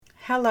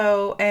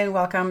Hello and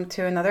welcome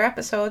to another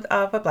episode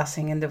of A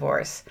Blessing in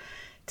Divorce.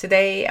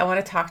 Today I want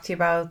to talk to you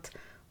about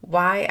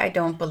why I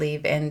don't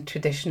believe in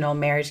traditional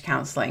marriage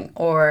counseling,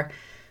 or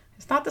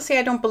it's not to say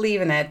I don't believe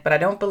in it, but I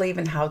don't believe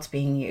in how it's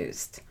being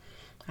used.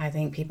 I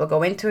think people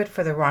go into it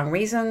for the wrong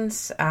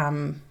reasons.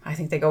 I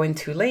think they go in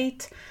too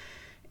late,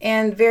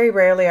 and very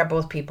rarely are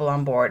both people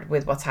on board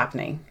with what's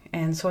happening,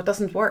 and so it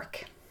doesn't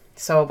work.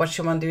 So what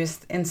should one do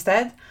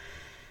instead?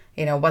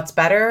 What's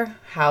better?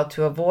 How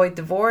to avoid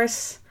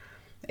divorce?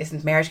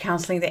 Isn't marriage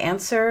counseling the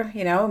answer?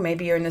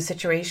 Maybe you're in a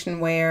situation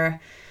where,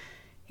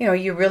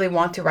 you really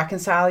want to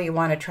reconcile. You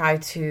want to try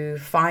to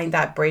find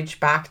that bridge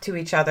back to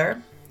each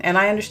other. And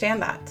I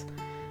understand that.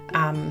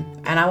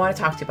 And I want to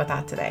talk to you about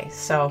that today.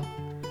 So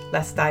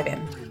let's dive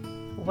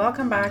in.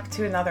 Welcome back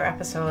to another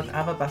episode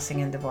of A Blessing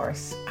in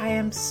Divorce. I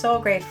am so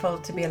grateful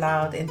to be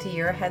allowed into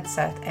your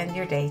headset and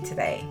your day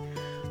today.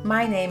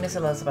 My name is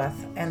Elizabeth,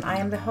 and I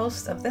am the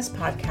host of this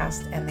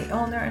podcast and the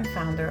owner and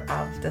founder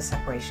of the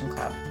Separation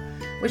Club,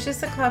 which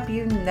is the club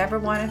you never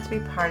wanted to be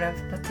part of,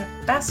 but the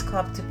best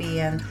club to be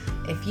in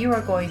if you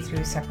are going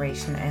through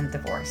separation and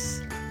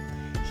divorce.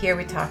 Here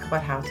we talk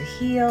about how to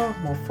heal,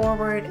 move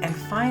forward, and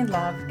find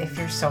love if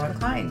you're so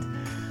inclined.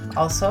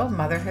 Also,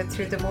 motherhood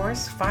through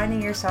divorce,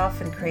 finding yourself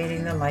and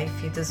creating the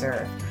life you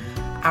deserve.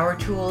 Our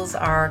tools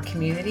are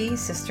community,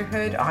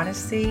 sisterhood,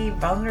 honesty,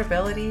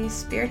 vulnerability,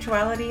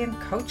 spirituality, and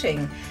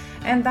coaching.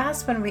 And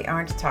that's when we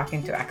aren't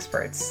talking to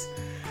experts.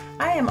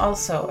 I am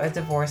also a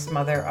divorced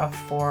mother of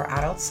 4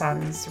 adult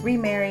sons,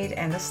 remarried,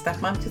 and a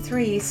stepmom to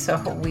 3, so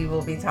we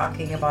will be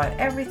talking about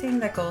everything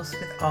that goes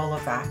with all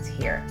of that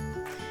here.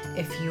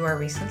 If you are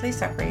recently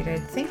separated,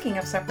 thinking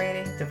of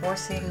separating,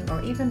 divorcing,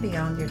 or even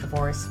beyond your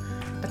divorce,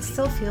 but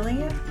still feeling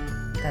it,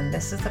 then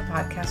this is the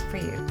podcast for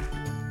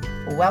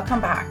you.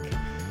 Welcome back.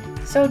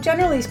 So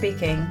generally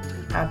speaking,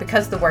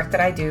 because the work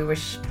that I do,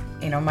 which,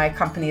 my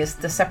company is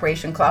the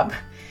Separation Club,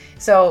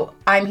 so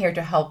I'm here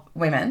to help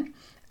women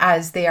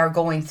as they are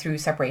going through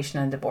separation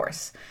and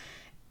divorce.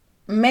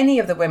 Many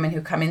of the women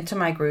who come into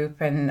my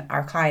group and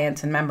our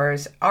clients and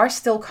members are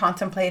still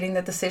contemplating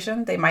the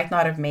decision. They might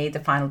not have made the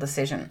final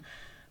decision.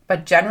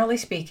 But generally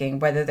speaking,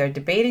 whether they're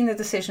debating the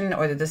decision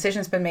or the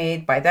decision's been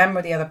made by them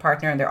or the other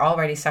partner and they're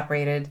already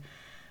separated,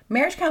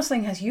 marriage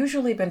counseling has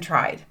usually been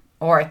tried,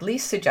 or at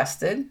least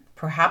suggested,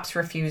 perhaps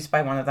refused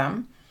by one of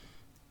them,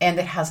 and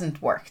it hasn't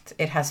worked.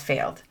 It has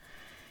failed.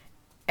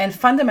 And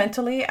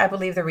fundamentally, I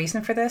believe the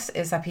reason for this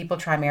is that people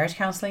try marriage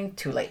counseling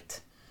too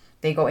late.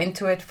 They go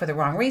into it for the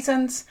wrong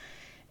reasons,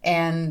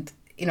 and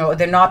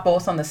they're not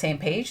both on the same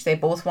page. They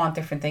both want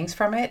different things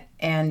from it,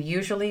 and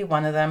usually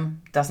one of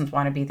them doesn't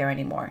want to be there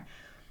anymore.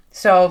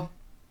 So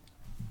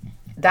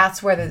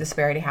that's where the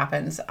disparity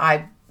happens.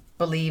 I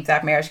believe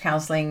that marriage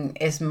counseling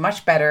is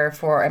much better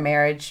for a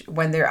marriage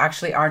when there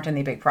actually aren't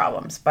any big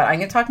problems. But I'm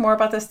going to talk more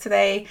about this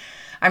today.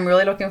 I'm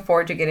really looking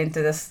forward to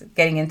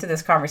getting into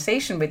this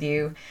conversation with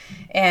you.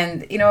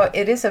 And,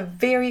 it is a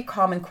very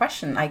common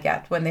question I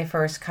get when they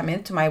first come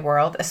into my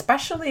world,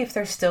 especially if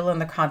they're still in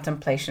the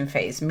contemplation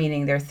phase,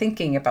 meaning they're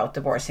thinking about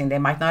divorcing. They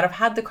might not have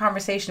had the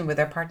conversation with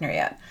their partner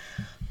yet.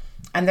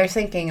 And they're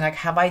thinking,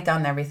 have I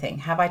done everything?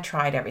 Have I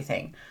tried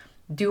everything?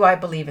 Do I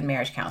believe in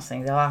marriage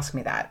counseling? They'll ask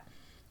me that.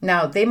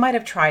 Now, they might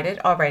have tried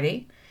it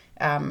already,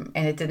 and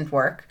it didn't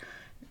work.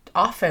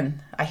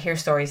 Often I hear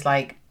stories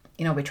like,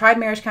 we tried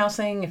marriage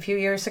counseling a few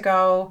years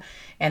ago,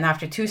 and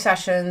after 2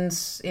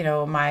 sessions,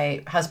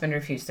 my husband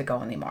refused to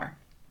go anymore.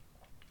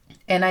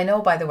 And I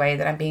know, by the way,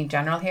 that I'm being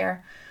general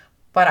here,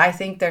 but I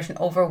think there's an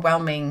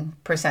overwhelming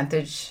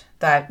percentage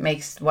that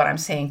makes what I'm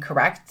saying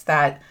correct,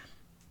 that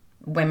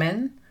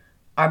women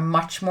are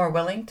much more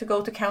willing to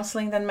go to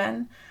counseling than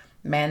men.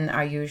 Men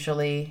are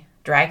usually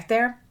dragged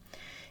there.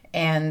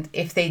 And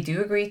if they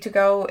do agree to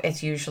go,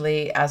 it's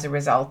usually as a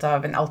result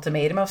of an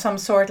ultimatum of some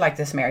sort, like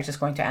this marriage is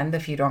going to end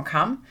if you don't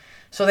come.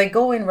 So they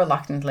go in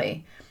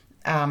reluctantly,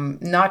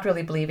 not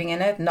really believing in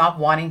it, not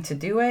wanting to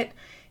do it,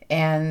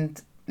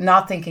 and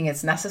not thinking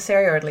it's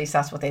necessary, or at least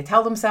that's what they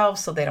tell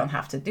themselves, so they don't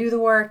have to do the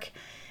work.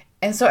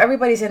 And so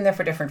everybody's in there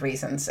for different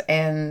reasons.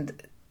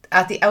 And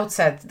at the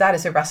outset, that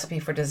is a recipe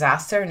for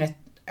disaster,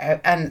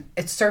 and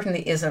it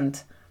certainly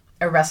isn't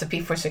a recipe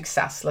for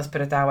success, let's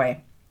put it that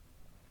way.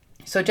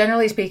 So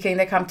generally speaking,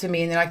 they come to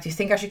me and they're like, do you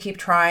think I should keep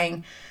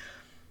trying?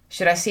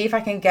 Should I see if I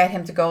can get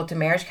him to go to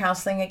marriage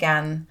counseling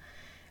again?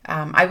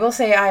 I will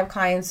say I have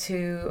clients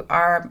who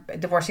are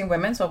divorcing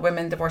women, so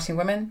women divorcing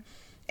women.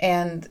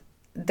 And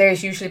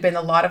there's usually been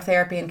a lot of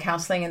therapy and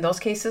counseling in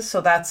those cases.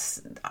 So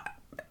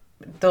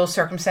those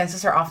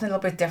circumstances are often a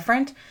little bit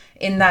different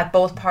in that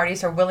both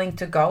parties are willing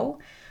to go.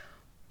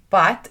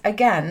 But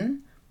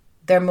again,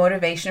 their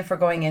motivation for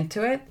going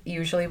into it,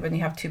 usually when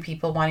you have 2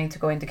 people wanting to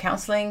go into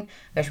counseling,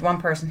 there's one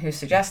person who's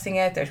suggesting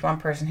it, there's one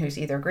person who's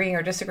either agreeing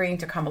or disagreeing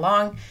to come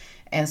along,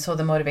 and so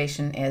the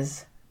motivation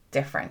is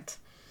different.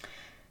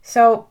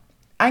 So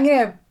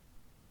I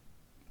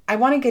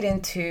want to get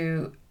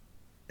into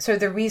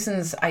the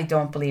reasons I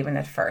don't believe in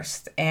it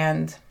first,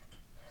 and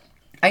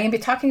I'm going to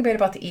be talking a bit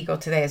about the ego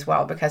today as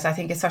well, because I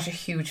think it's such a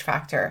huge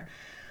factor.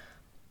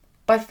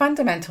 But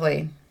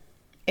fundamentally,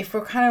 if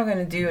we're kind of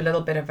going to do a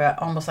little bit of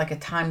almost like a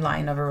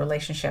timeline of a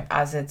relationship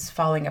as it's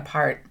falling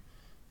apart,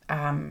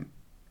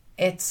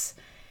 it's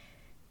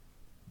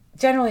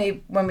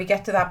generally when we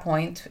get to that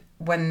point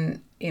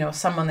when,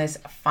 someone is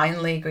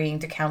finally agreeing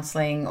to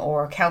counseling,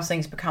 or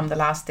counseling's become the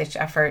last ditch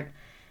effort.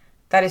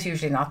 That is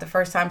usually not the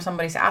first time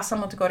somebody's asked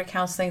someone to go to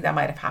counseling. That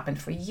might have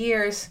happened for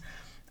years.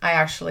 I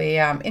actually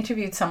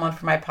interviewed someone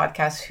for my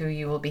podcast who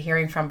you will be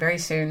hearing from very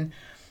soon,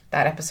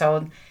 that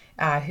episode,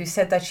 who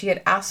said that she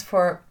had asked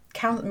for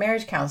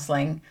marriage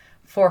counseling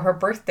for her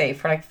birthday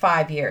for like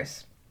 5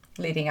 years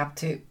leading up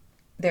to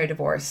their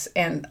divorce.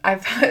 And I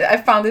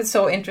found it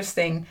so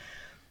interesting.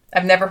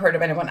 I've never heard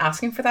of anyone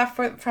asking for that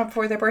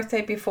for their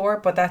birthday before,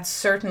 but that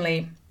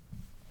certainly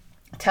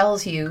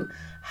tells you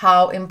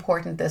how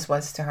important this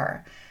was to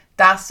her.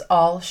 That's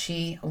all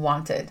she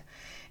wanted.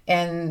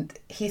 And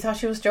he thought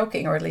she was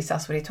joking, or at least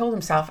that's what he told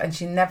himself, and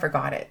she never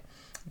got it.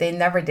 They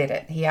never did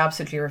it. He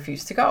absolutely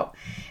refused to go.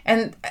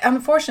 And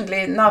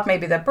unfortunately, not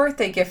maybe the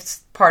birthday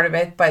gift's part of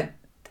it, but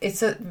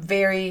it's a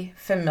very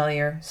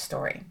familiar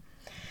story.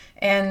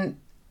 And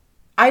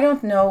I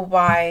don't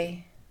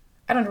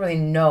really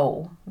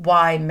know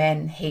why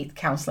men hate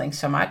counseling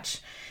so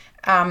much.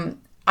 I'm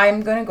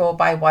going to go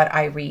by what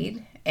I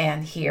read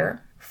and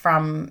hear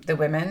from the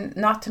women,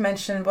 not to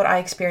mention what I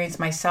experienced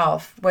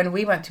myself when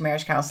we went to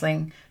marriage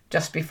counseling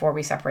just before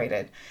we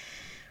separated.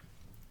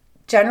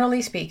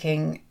 Generally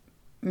speaking,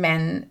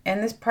 men,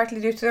 and this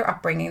partly due to their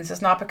upbringing, this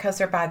is not because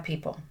they're bad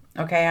people,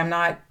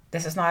 okay?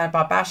 This is not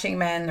about bashing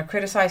men or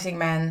criticizing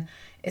men.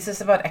 It's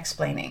just about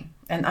explaining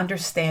and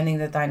understanding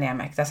the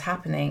dynamic that's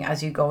happening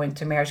as you go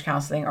into marriage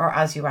counseling or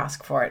as you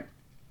ask for it.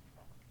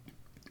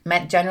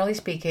 Men, generally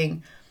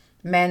speaking,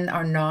 men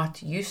are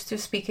not used to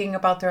speaking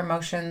about their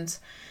emotions.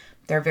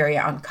 They're very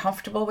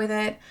uncomfortable with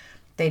it.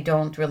 They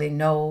don't really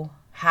know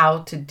how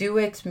to do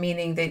it,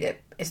 meaning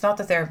it's not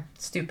that they're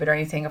stupid or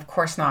anything, of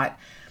course not.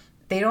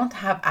 They don't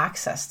have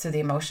access to the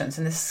emotions,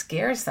 and this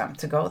scares them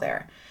to go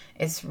there.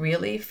 It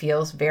really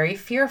feels very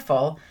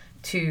fearful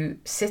to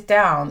sit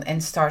down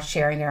and start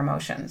sharing their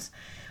emotions.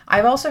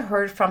 I've also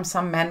heard from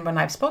some men when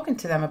I've spoken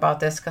to them about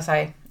this, because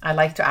I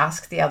like to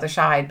ask the other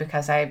side,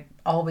 because I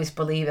always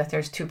believe that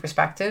there's two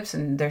perspectives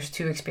and there's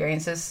two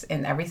experiences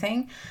in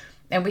everything.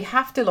 And we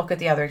have to look at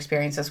the other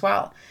experience as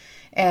well.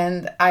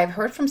 And I've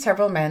heard from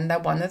several men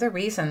that one of the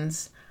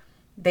reasons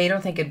they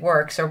don't think it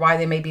works, or why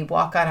they maybe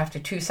walk out after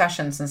 2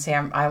 sessions and say,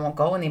 I won't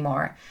go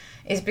anymore,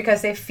 is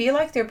because they feel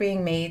like they're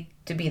being made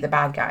to be the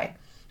bad guy.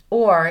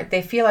 Or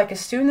they feel like as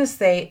soon as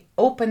they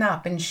open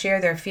up and share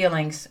their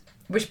feelings,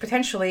 which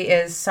potentially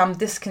is some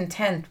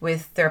discontent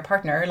with their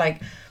partner,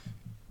 like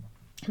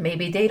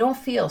maybe they don't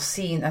feel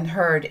seen and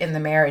heard in the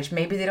marriage.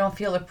 Maybe they don't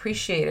feel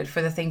appreciated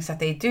for the things that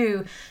they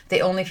do.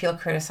 They only feel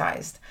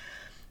criticized.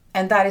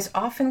 And that is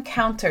often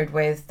countered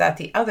with that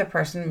the other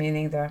person,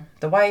 meaning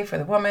the wife or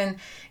the woman,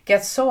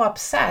 gets so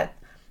upset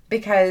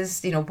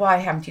because, why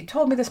haven't you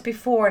told me this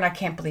before? And I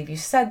can't believe you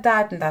said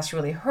that. And that's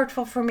really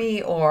hurtful for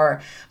me.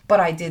 Or, but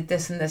I did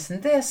this and this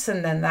and this.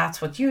 And then that's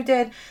what you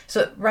did.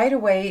 So right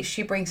away,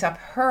 she brings up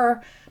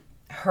her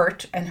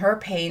hurt and her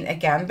pain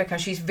again,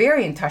 because she's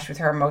very in touch with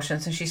her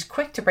emotions and she's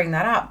quick to bring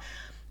that up.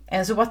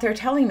 And so what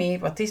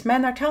these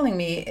men are telling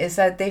me is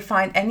that they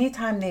find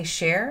anytime they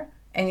share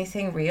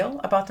anything real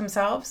about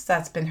themselves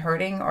that's been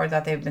hurting or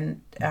that they've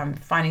been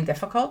finding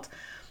difficult,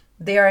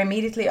 they are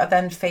immediately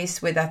then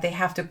faced with that they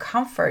have to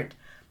comfort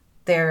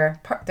their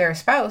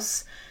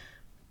spouse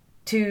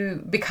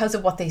because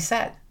of what they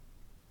said.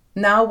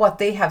 Now what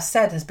they have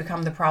said has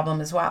become the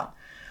problem as well.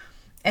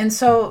 And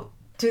so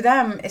to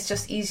them, it's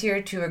just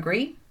easier to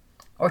agree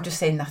or to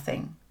say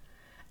nothing.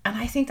 And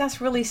I think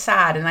that's really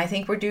sad. And I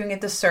think we're doing a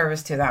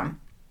disservice to them.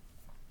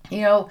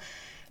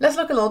 Let's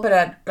look a little bit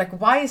at,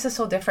 why is this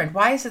so different?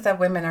 Why is it that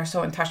women are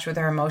so in touch with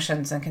their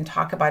emotions and can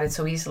talk about it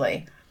so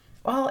easily?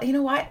 Well, you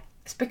know what?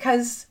 It's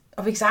because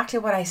of exactly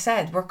what I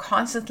said. We're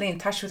constantly in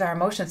touch with our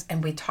emotions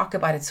and we talk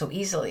about it so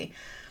easily.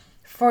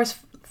 For as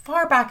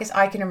far back as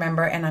I can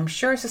remember, and I'm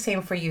sure it's the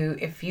same for you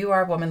if you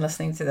are a woman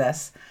listening to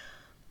this,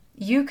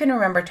 you can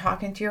remember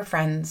talking to your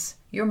friends,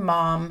 your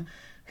mom,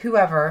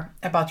 whoever,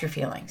 about your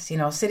feelings.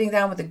 Sitting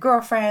down with a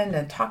girlfriend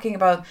and talking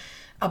about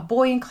a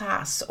boy in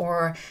class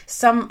or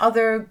some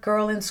other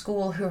girl in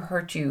school who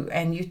hurt you,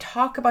 and you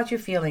talk about your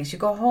feelings. You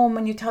go home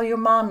and you tell your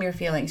mom your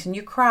feelings, and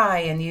you cry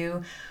and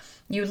you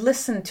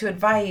listen to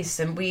advice.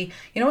 And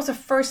what's the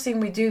first thing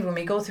we do when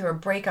we go through a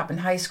breakup in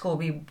high school?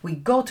 We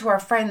go to our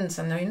friends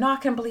and they're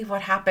not going to believe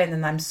what happened,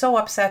 and I'm so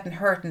upset and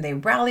hurt, and they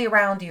rally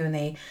around you and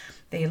they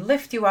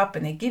lift you up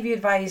and they give you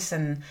advice,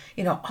 and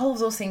all of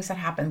those things that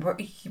happen.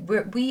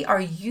 We are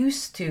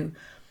used to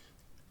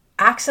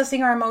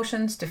accessing our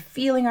emotions, to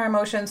feeling our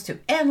emotions, to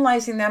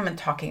analyzing them and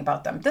talking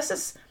about them. This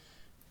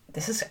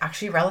is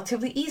actually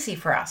relatively easy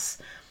for us.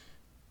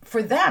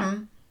 For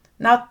them,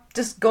 now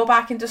just go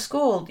back into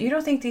school. You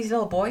don't think these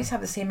little boys have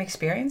the same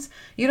experience?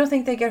 You don't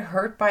think they get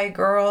hurt by a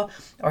girl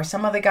or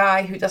some other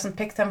guy who doesn't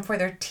pick them for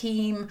their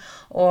team,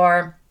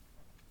 or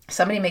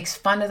Somebody makes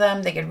fun of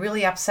them, they get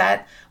really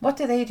upset. What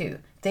do?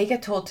 They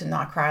get told to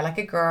not cry like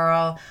a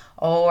girl.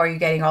 Oh, are you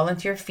getting all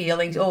into your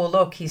feelings? Oh,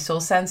 look, he's so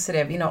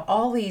sensitive.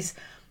 All these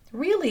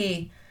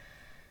really,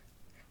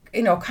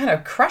 kind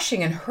of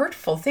crushing and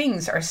hurtful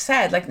things are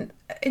said.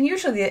 And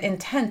usually the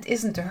intent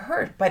isn't to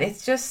hurt, but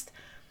it's just,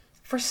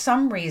 for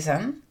some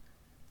reason,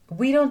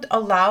 we don't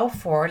allow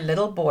for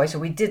little boys, or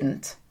we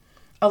didn't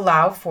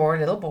allow for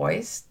little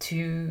boys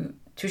to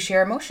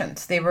share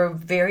emotions. They were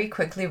very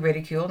quickly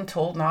ridiculed and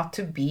told not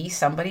to be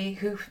somebody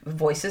who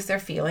voices their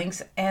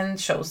feelings and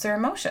shows their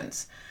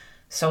emotions.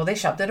 So they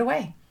shoved it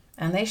away,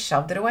 and they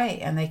shoved it away,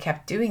 and they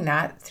kept doing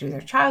that through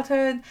their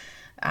childhood,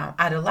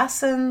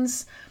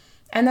 adolescence,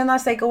 and then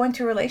as they go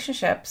into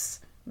relationships,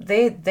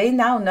 they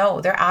now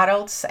know, they're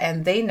adults,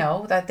 and they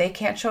know that they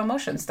can't show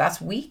emotions. That's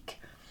weak.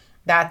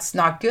 That's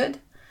not good.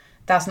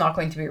 That's not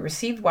going to be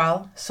received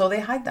well, so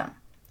they hide them.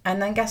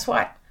 And then guess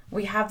what?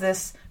 We have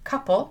this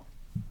couple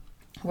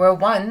where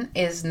one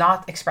is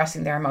not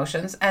expressing their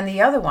emotions and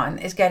the other one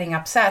is getting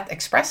upset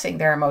expressing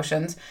their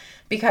emotions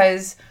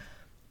because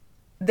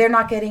they're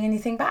not getting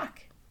anything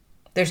back.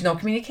 There's no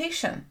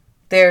communication.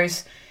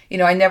 There's,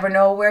 I never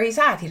know where he's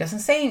at. He doesn't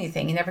say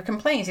anything. He never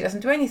complains. He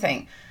doesn't do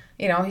anything.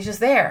 He's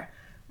just there.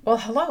 Well,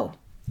 hello.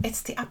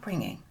 It's the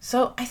upbringing.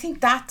 So I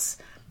think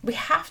we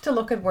have to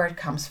look at where it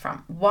comes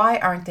from. Why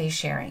aren't they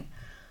sharing?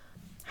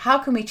 How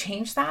can we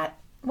change that?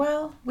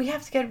 Well, we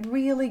have to get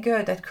really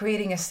good at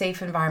creating a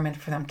safe environment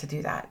for them to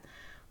do that.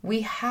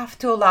 We have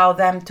to allow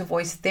them to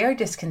voice their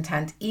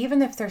discontent,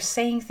 even if they're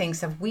saying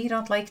things that we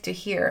don't like to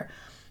hear.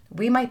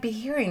 We might be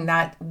hearing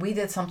that we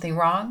did something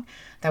wrong,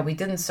 that we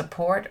didn't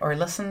support or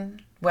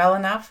listen well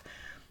enough.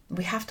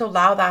 We have to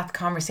allow that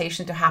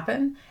conversation to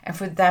happen and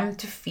for them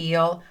to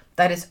feel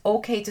that it's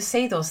okay to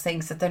say those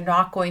things, that they're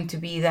not going to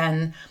be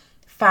then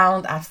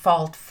found at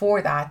fault for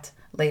that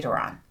later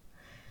on.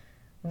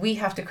 We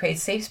have to create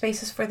safe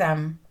spaces for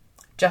them,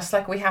 just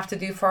like we have to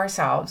do for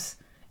ourselves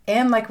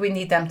and like we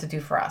need them to do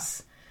for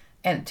us.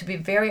 And to be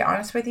very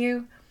honest with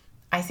you,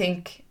 I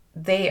think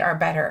they are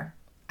better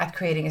at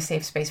creating a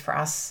safe space for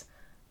us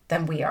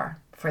than we are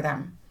for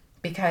them,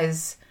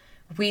 because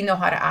we know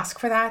how to ask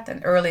for that.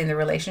 And early in the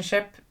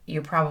relationship,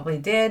 you probably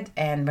did.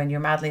 And when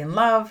you're madly in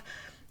love,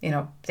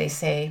 they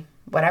say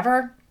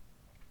whatever,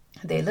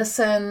 they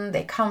listen,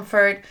 they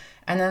comfort.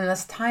 And then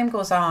as time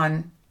goes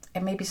on,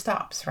 it maybe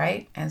stops,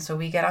 right? And so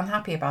we get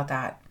unhappy about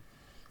that.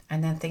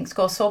 And then things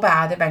go so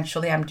bad,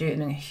 eventually, I'm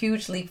doing a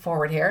huge leap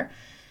forward here,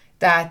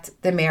 that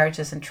the marriage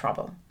is in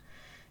trouble.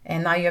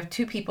 And now you have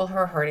two people who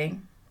are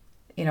hurting.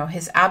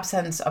 His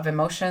absence of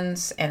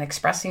emotions and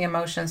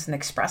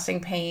expressing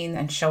pain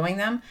and showing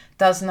them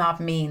does not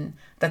mean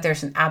that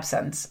there's an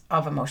absence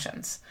of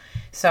emotions.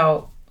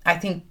 So I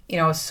think,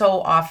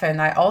 so often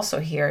I also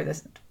hear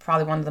this,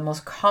 probably one of the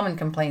most common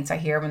complaints I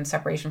hear when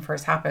separation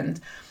first happened,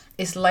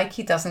 is like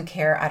he doesn't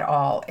care at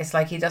all. It's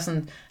like he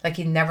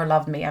never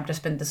loved me. I've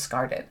just been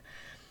discarded.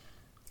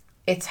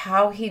 It's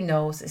how he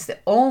knows, it's the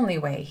only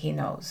way he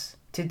knows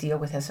to deal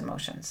with his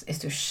emotions, is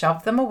to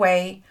shove them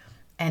away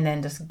and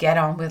then just get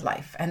on with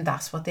life. And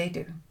that's what they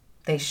do.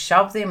 They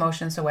shove the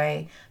emotions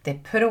away, they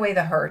put away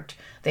the hurt,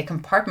 they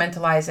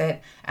compartmentalize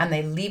it, and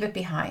they leave it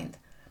behind.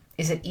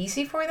 Is it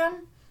easy for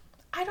them?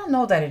 I don't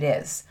know that it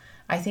is.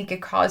 I think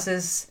it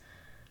causes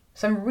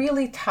some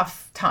really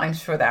tough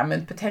times for them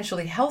and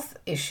potentially health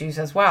issues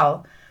as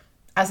well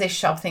as they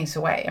shove things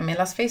away. I mean,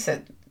 let's face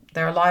it,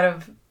 there are a lot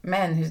of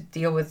men who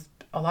deal with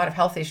a lot of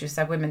health issues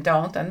that women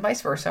don't, and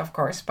vice versa, of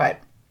course. But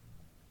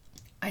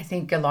I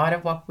think a lot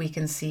of what we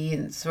can see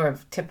in sort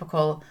of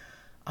typical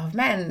of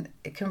men,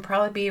 it can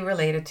probably be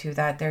related to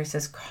that. There's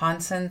this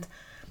constant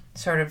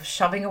sort of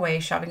shoving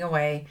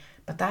away,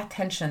 but that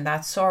tension,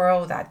 that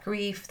sorrow, that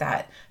grief,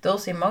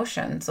 those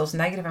emotions, those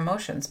negative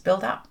emotions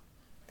build up.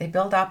 They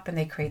build up and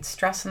they create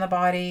stress in the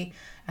body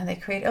and they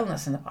create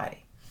illness in the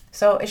body.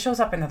 So it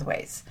shows up in other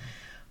ways.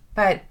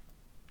 But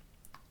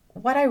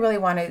what I really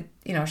want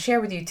to,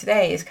 share with you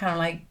today is kind of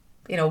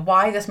like,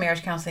 why does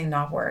marriage counseling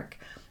not work?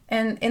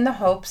 And in the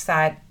hopes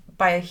that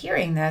by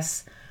hearing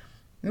this,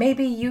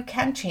 maybe you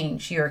can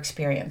change your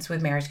experience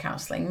with marriage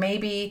counseling.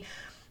 Maybe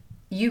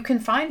you can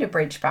find a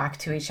bridge back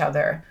to each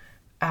other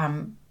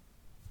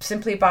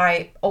simply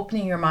by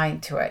opening your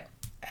mind to it,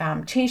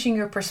 changing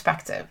your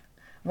perspective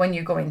when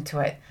you go into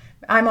it.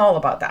 I'm all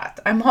about that.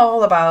 I'm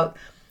all about,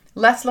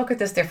 let's look at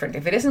this differently.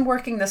 If it isn't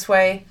working this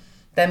way,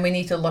 then we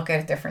need to look at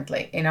it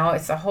differently.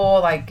 It's a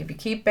whole, if you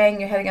keep banging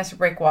your head against a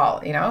brick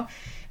wall,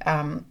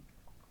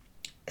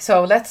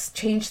 So let's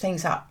change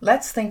things up.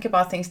 Let's think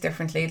about things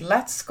differently.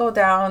 Let's go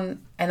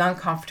down an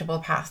uncomfortable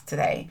path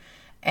today.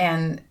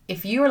 And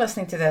if you are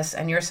listening to this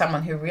and you're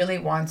someone who really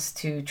wants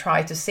to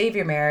try to save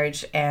your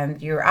marriage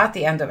and you're at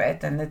the end of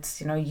it and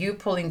it's, you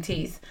pulling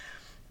teeth,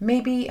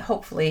 maybe,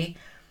 hopefully,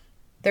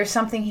 there's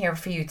something here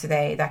for you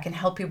today that can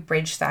help you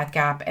bridge that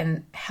gap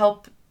and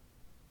help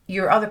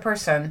your other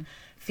person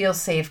feel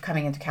safe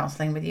coming into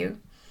counseling with you.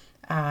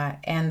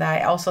 And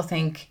I also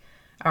think,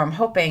 or I'm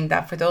hoping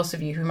that for those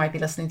of you who might be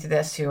listening to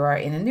this who are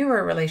in a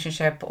newer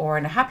relationship or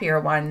in a happier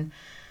one,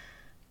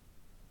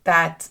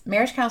 that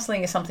marriage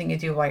counseling is something you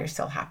do while you're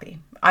still happy.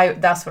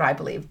 That's what I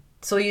believe.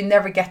 So you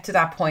never get to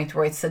that point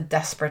where it's a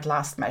desperate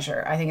last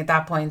measure. I think at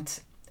that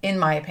point, in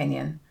my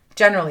opinion,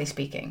 generally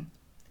speaking,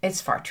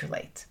 it's far too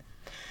late.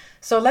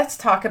 So let's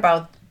talk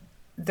about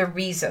the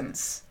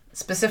reasons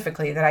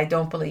specifically that I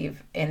don't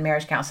believe in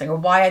marriage counseling, or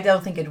why I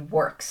don't think it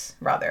works,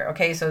 rather.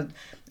 Okay, so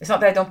it's not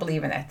that I don't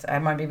believe in it. I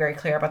want to be very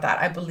clear about that.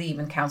 I believe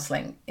in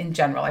counseling in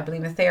general. I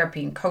believe in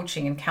therapy and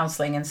coaching and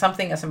counseling, and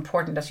something as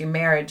important as your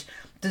marriage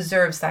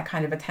deserves that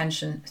kind of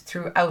attention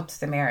throughout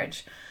the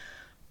marriage.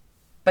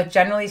 But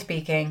generally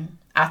speaking,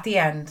 at the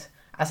end,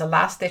 as a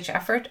last-ditch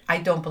effort, I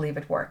don't believe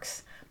it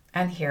works.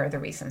 And here are the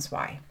reasons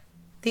why.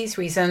 These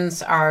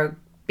reasons are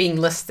being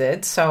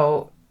listed,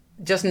 so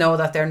just know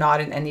that they're not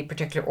in any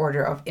particular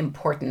order of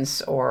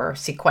importance or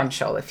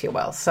sequential, if you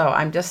will. So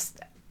I'm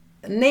just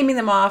naming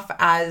them off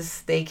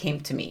as they came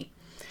to me.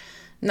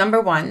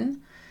 Number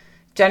one,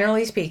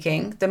 generally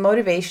speaking, the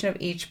motivation of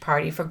each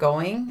party for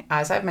going,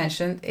 as I've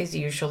mentioned, is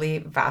usually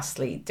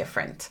vastly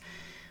different.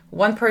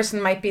 One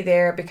person might be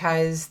there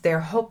because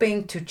they're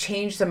hoping to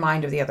change the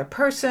mind of the other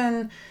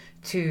person,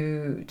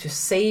 to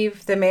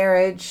save the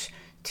marriage,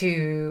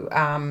 to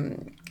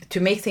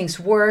make things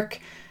work.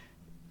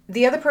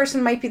 The other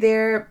person might be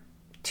there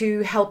to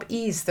help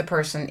ease the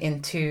person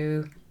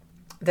into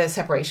the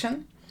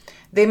separation.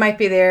 They might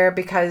be there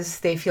because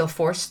they feel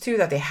forced to,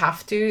 that they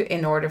have to,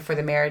 in order for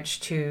the marriage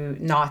to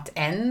not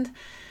end.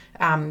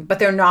 But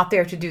they're not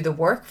there to do the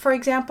work, for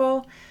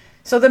example.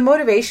 So the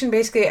motivation,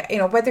 basically,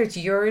 whether it's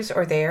yours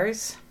or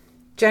theirs,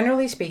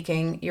 generally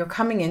speaking, you're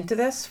coming into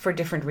this for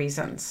different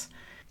reasons.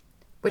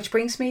 Which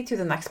brings me to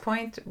the next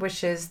point,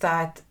 which is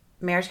that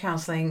marriage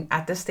counseling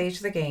at this stage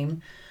of the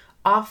game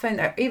often,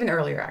 or even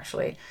earlier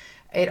actually,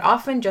 it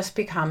often just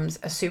becomes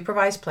a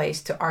supervised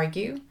place to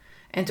argue,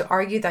 and to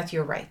argue that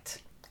you're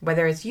right.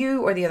 Whether it's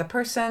you or the other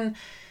person,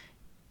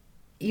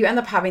 you end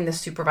up having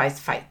this supervised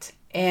fight.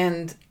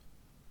 And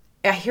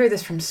I hear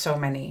this from so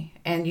many,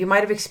 and you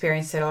might have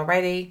experienced it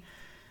already.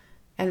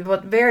 And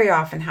what very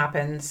often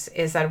happens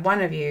is that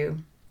one of you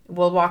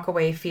will walk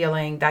away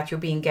feeling that you're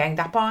being ganged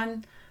up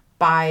on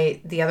by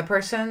the other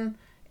person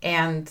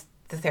and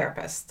the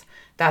therapist.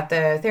 That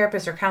the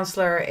therapist or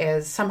counselor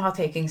is somehow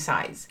taking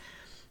sides.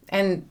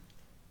 And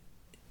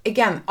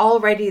again,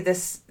 already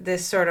this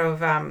sort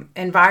of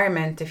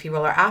environment, if you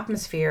will, or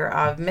atmosphere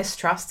of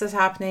mistrust is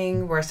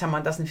happening, where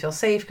someone doesn't feel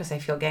safe because they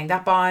feel ganged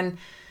up on,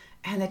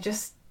 and it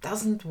just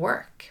doesn't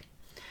work.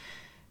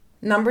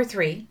 Number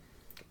three,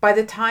 by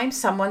the time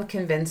someone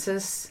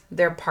convinces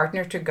their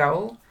partner to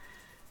go,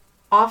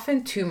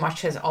 often too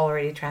much has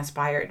already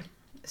transpired.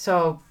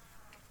 So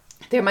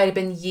there might have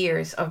been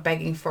years of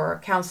begging for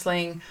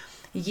counseling,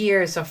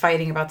 years of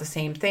fighting about the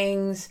same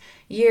things,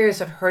 years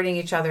of hurting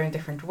each other in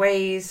different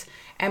ways.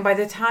 And by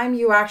the time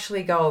you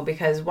actually go,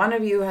 because one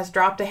of you has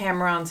dropped a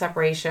hammer on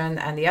separation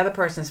and the other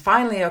person's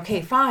finally,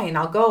 okay, fine,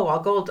 I'll go,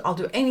 I'll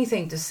do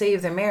anything to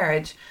save the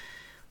marriage.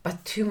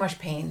 But too much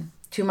pain,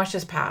 too much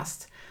has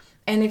passed.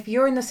 And if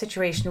you're in a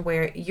situation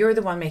where you're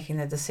the one making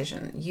the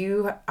decision,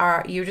 you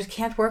just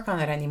can't work on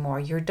it anymore,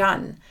 you're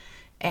done.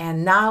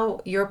 And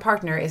now your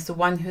partner is the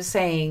one who's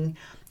saying,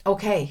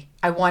 okay,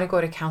 I want to go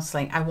to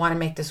counseling. I want to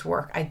make this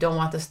work. I don't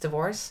want this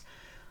divorce.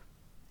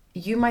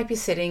 You might be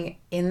sitting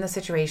in the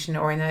situation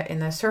or in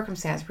a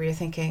circumstance where you're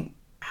thinking,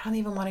 I don't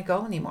even want to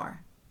go anymore.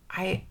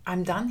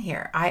 I'm done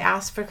here. I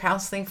asked for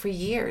counseling for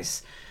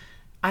years.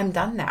 I'm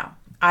done now.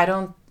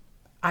 I'm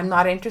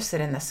not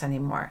interested in this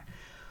anymore.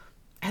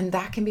 And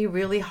that can be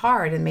really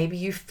hard. And maybe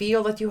you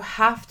feel that you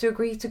have to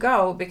agree to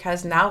go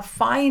because now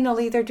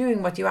finally they're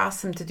doing what you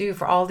asked them to do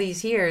for all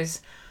these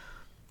years.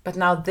 But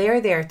now they're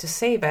there to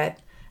save it.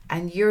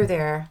 And you're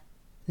there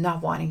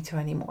not wanting to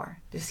anymore.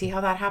 Do you see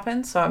how that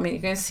happens? So, you're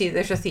going to see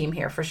there's a theme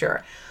here for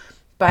sure.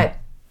 But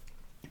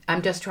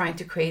I'm just trying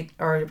to create,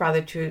 or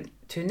rather to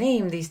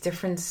name these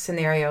different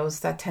scenarios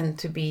that tend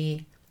to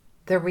be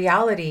the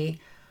reality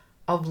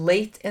of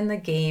late in the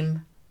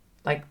game,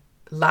 like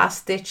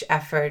last-ditch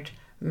effort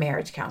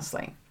marriage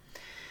counseling.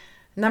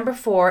 Number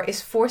 4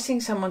 is forcing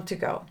someone to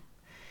go.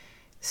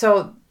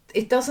 So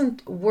it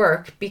doesn't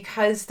work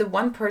because the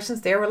one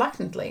person's there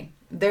reluctantly.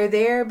 They're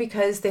there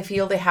because they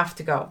feel they have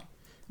to go.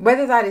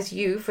 Whether that is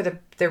you for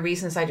the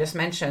reasons I just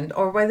mentioned,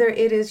 or whether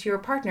it is your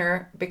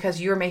partner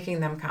because you're making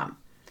them come.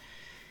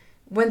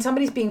 When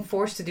somebody's being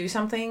forced to do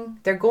something,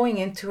 they're going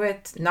into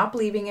it, not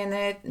believing in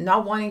it,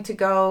 not wanting to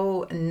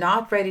go,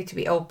 not ready to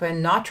be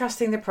open, not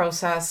trusting the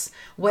process,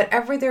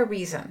 whatever their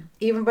reason,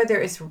 even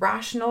whether it's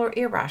rational or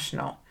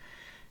irrational.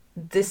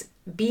 This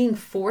being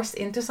forced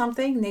into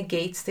something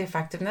negates the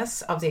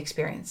effectiveness of the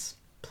experience.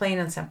 Plain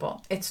and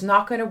simple. It's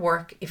not going to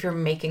work if you're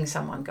making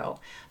someone go.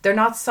 They're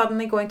not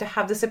suddenly going to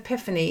have this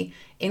epiphany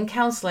in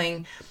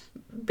counseling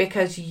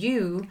because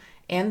you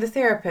and the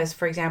therapist,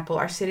 for example,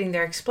 are sitting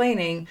there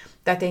explaining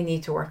that they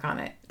need to work on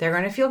it. They're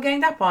going to feel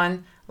ganged up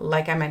on,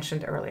 like I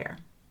mentioned earlier.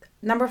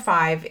 Number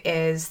 5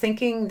 is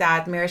thinking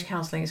that marriage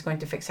counseling is going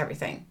to fix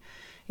everything.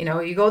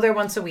 You go there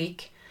once a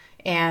week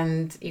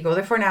and you go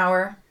there for an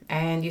hour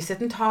and you sit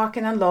and talk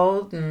and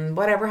unload and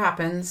whatever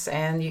happens,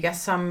 and you get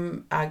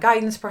some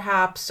guidance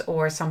perhaps,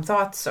 or some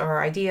thoughts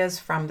or ideas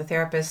from the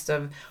therapist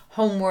of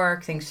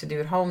homework, things to do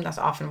at home. That's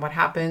often what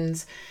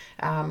happens.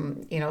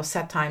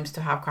 Set times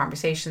to have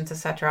conversations,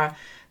 etc.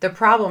 The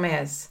problem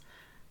is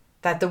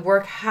that the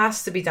work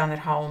has to be done at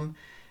home,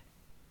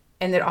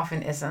 and it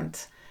often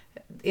isn't.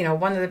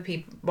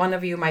 One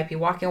of you might be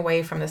walking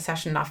away from the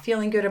session not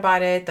feeling good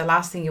about it. The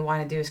last thing you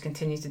want to do is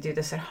continue to do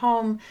this at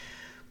home.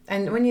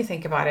 And when you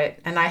think about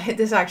it, and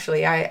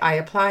I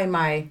apply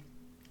my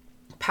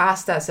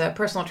past as a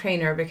personal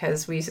trainer,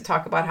 because we used to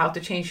talk about how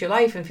to change your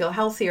life and feel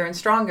healthier and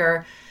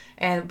stronger.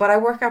 But I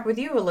work up with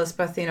you,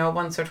 Elizabeth,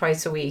 once or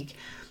twice a week.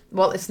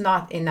 Well, it's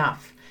not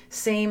enough.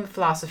 Same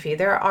philosophy.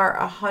 There are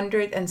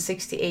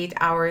 168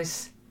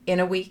 hours in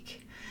a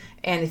week.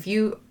 And if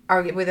you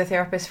are with a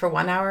therapist for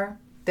 1 hour,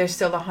 there's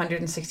still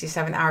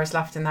 167 hours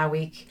left in that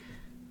week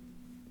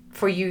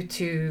for you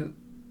to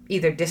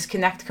either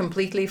disconnect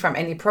completely from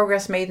any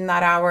progress made in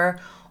that hour,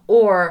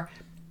 or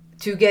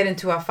to get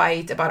into a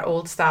fight about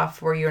old stuff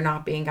where you're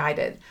not being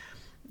guided.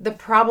 The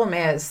problem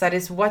is that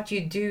it's what you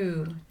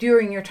do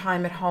during your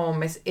time at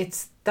home.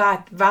 It's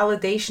that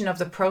validation of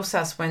the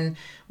process when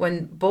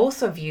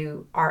both of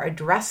you are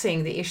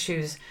addressing the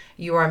issues.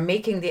 You are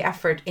making the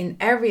effort in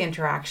every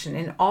interaction,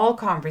 in all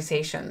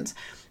conversations.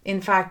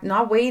 In fact,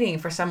 not waiting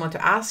for someone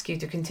to ask you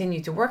to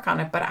continue to work on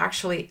it, but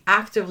actually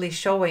actively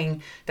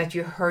showing that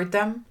you heard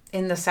them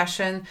in the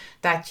session,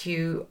 that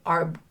you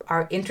are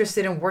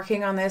interested in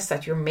working on this,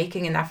 that you're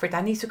making an effort.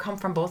 That needs to come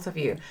from both of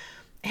you.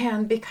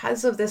 And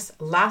because of this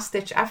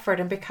last-ditch effort,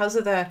 and because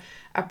of the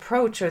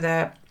approach or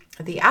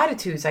the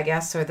attitudes, I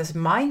guess, or this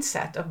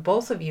mindset of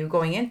both of you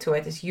going into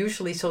it is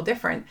usually so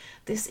different,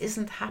 this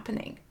isn't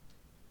happening.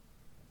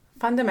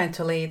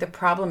 Fundamentally, the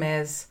problem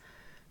is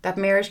that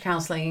marriage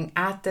counseling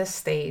at this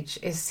stage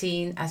is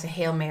seen as a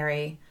Hail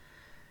Mary,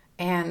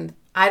 and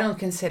I don't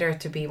consider it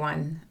to be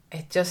one.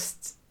 It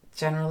just,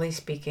 generally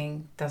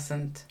speaking,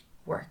 doesn't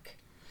work.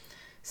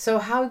 So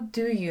how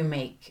do you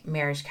make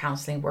marriage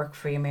counseling work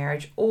for your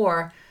marriage?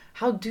 Or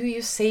how do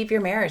you save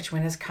your marriage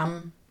when it's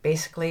come,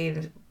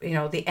 basically,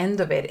 the end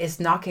of it is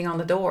knocking on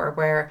the door,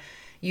 where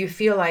you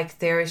feel like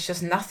there is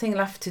just nothing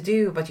left to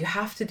do, but you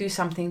have to do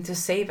something to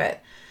save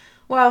it?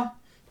 Well,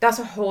 that's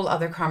a whole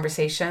other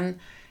conversation.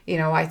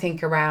 I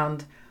think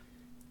around,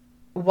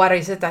 what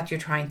is it that you're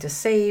trying to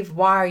save?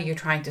 Why are you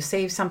trying to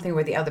save something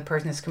where the other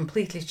person is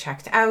completely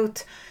checked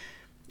out?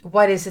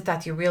 What is it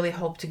that you really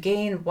hope to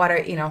gain?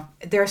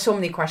 There are so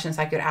many questions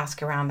I could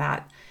ask around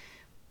that.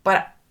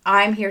 But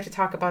I'm here to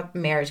talk about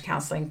marriage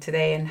counseling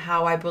today, and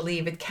how I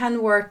believe it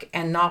can work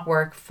and not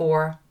work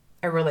for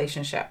a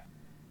relationship.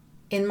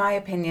 In my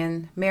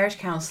opinion, marriage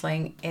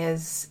counseling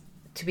is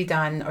to be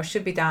done, or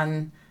should be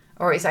done,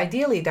 or is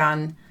ideally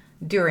done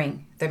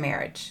during the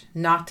marriage.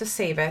 Not to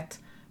save it,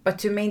 but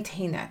to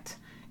maintain it.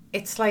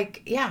 It's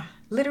like,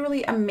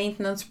 literally a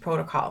maintenance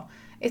protocol.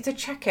 It's a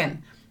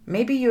check-in.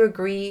 Maybe you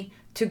agree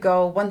to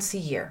go once a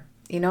year.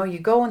 You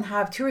go and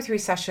have 2 or 3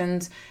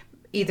 sessions,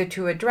 either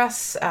to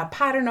address a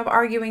pattern of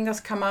arguing that's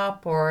come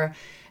up, or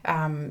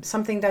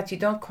something that you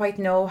don't quite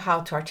know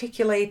how to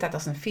articulate, that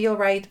doesn't feel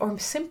right, or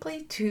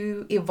simply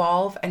to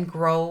evolve and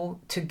grow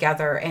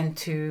together and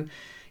to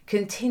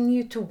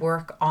continue to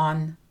work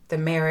on the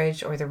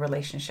marriage or the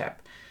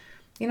relationship.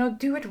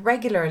 Do it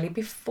regularly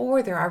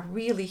before there are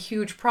really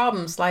huge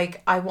problems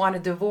like I want a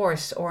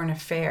divorce or an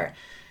affair.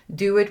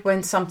 Do it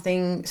when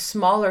something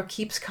smaller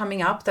keeps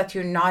coming up that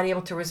you're not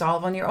able to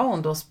resolve on your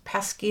own, those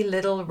pesky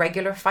little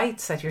regular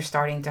fights that you're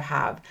starting to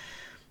have.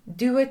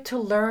 Do it to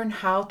learn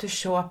how to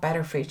show up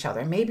better for each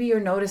other. Maybe you're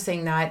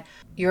noticing that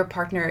your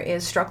partner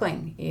is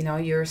struggling.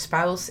 Your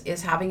spouse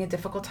is having a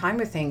difficult time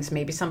with things.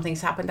 Maybe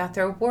something's happened at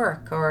their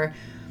work, or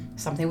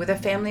something with a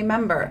family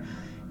member.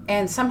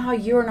 And somehow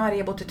you're not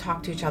able to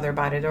talk to each other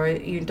about it, or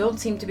you don't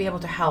seem to be able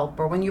to help.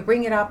 Or when you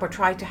bring it up or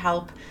try to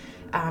help,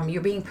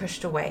 you're being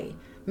pushed away.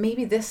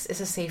 Maybe this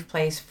is a safe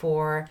place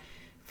for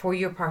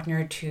your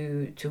partner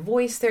to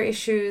voice their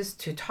issues,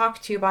 to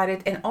talk to you about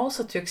it, and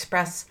also to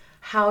express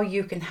how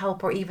you can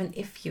help, or even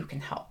if you can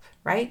help,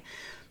 right?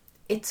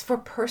 It's for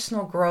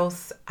personal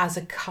growth as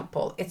a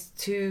couple. It's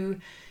to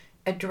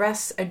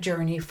address a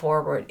journey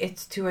forward.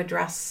 It's to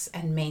address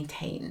and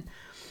maintain.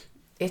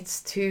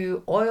 It's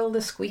to oil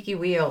the squeaky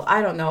wheel.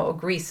 I don't know, or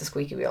grease the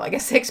squeaky wheel, I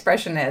guess the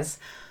expression is.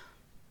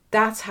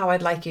 That's how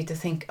I'd like you to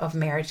think of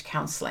marriage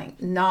counseling,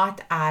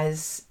 not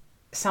as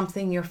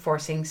something you're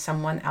forcing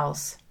someone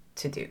else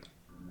to do.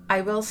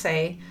 I will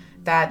say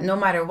that no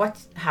matter what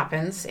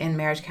happens in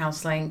marriage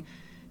counseling,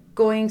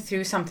 going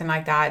through something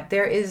like that,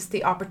 there is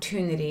the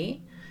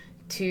opportunity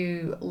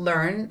to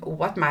learn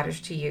what matters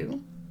to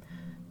you,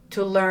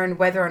 to learn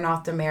whether or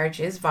not the marriage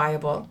is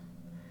viable,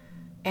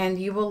 and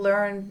you will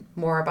learn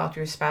more about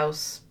your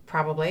spouse,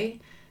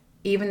 probably,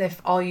 even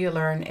if all you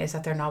learn is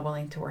that they're not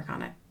willing to work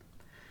on it.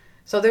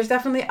 So there's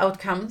definitely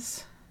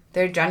outcomes.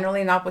 They're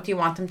generally not what you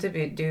want them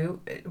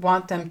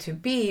to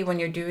be when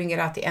you're doing it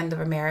at the end of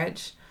a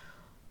marriage.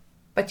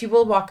 But you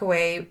will walk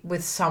away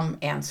with some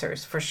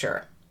answers for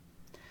sure.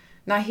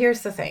 Now,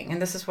 here's the thing,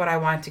 and this is what I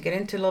want to get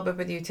into a little bit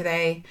with you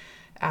today.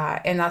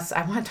 I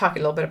want to talk a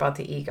little bit about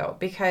the ego,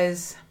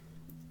 because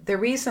the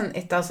reason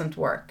it doesn't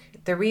work,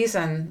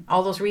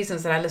 all those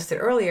reasons that I listed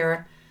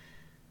earlier,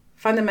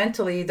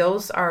 fundamentally,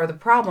 those are the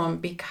problem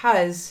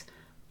because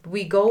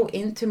we go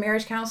into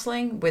marriage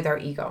counseling with our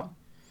ego.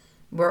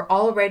 We're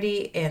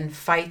already in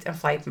fight and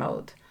flight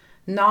mode,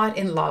 not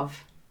in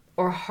love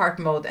or heart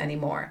mode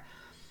anymore.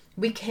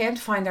 We can't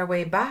find our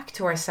way back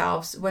to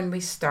ourselves when we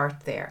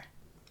start there.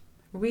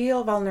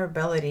 Real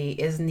vulnerability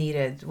is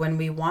needed when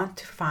we want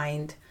to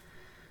find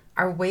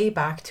our way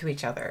back to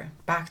each other,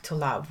 back to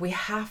love. We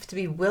have to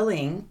be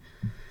willing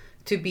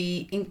to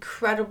be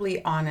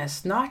incredibly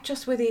honest, not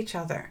just with each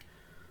other,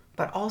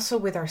 but also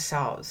with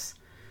ourselves,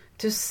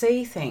 to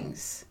say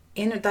things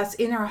that's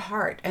in our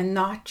heart and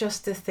not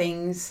just the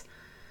things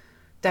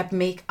that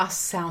make us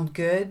sound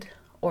good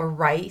or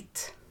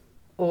right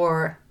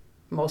or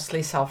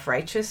mostly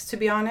self-righteous, to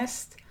be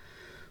honest.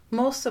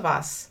 Most of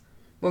us,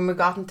 when we've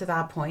gotten to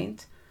that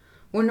point,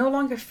 we're no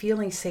longer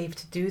feeling safe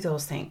to do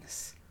those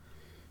things.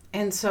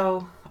 And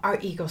so our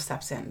ego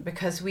steps in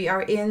because we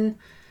are in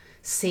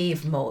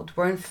save mode.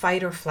 We're in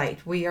fight or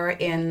flight. We are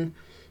in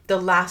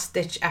the last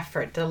ditch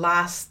effort,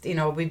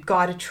 we've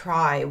got to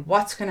try.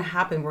 What's going to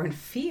happen? We're in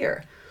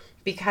fear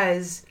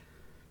because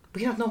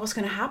we don't know what's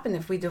going to happen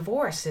if we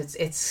divorce.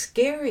 It's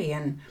scary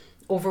and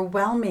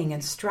overwhelming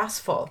and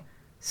stressful.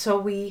 So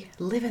we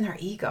live in our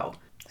ego.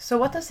 So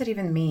what does it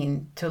even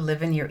mean to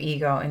live in your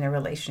ego in a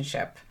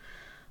relationship?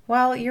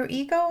 Well, your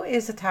ego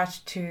is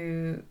attached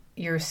to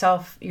your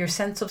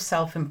sense of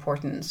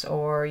self-importance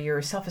or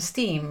your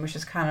self-esteem, which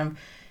is kind of,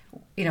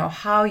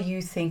 how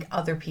you think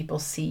other people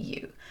see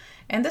you.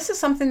 And this is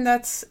something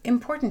that's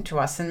important to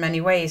us in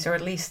many ways, or at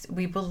least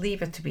we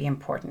believe it to be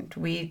important.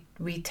 We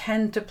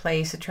tend to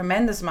place a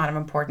tremendous amount of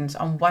importance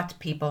on what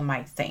people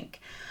might think.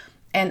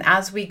 And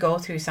as we go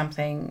through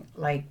something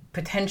like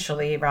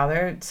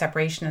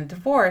separation and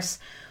divorce,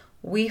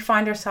 we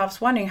find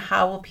ourselves wondering,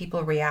 how will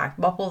people react?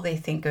 What will they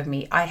think of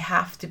me? I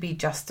have to be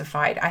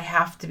justified. I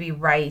have to be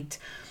right.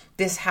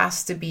 This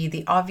has to be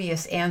the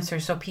obvious answer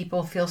so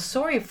people feel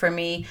sorry for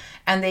me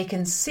and they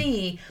can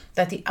see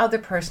that the other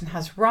person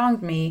has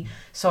wronged me,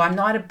 so I'm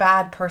not a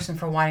bad person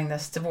for wanting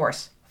this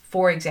divorce,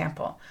 for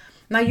example.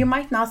 Now, you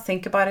might not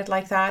think about it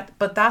like that,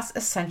 but that's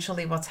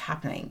essentially what's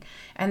happening.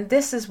 And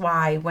this is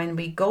why when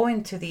we go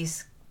into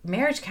these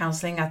marriage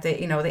counseling at the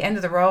end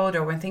of the road,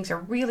 or when things are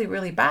really,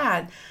 really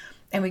bad,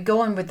 and we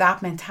go in with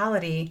that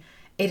mentality,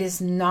 it is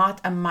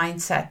not a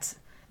mindset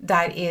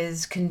that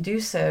is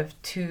conducive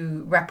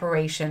to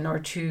reparation or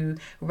to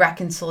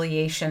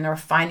reconciliation or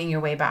finding your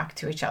way back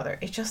to each other.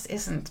 It just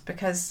isn't,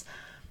 because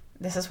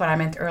this is what I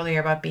meant earlier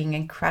about being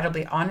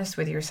incredibly honest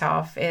with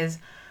yourself is,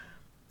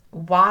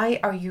 why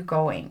are you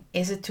going?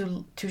 Is it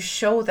to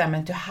show them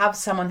and to have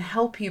someone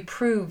help you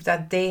prove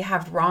that they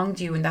have wronged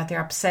you and that they're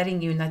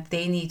upsetting you and that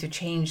they need to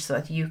change so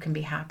that you can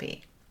be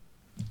happy?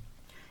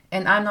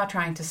 And I'm not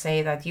trying to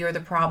say that you're the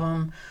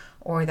problem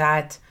or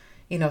that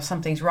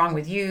something's wrong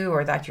with you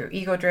or that you're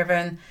ego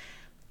driven.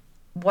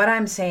 What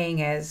I'm saying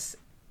is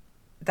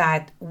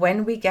that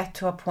when we get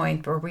to a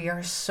point where we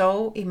are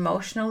so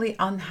emotionally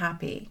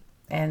unhappy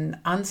and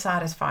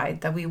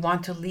unsatisfied that we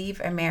want to leave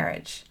a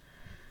marriage,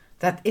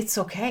 that it's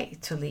okay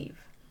to leave.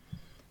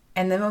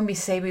 And then when we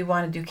say we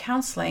want to do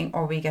counseling,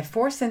 or we get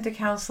forced into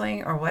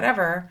counseling or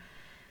whatever,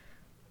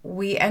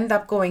 we end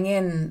up going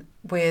in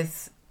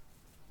with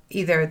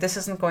either this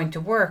isn't going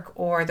to work,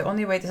 or the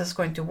only way this is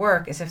going to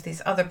work is if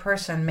this other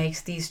person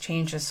makes these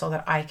changes so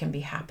that I can be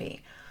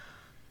happy.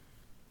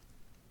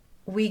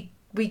 We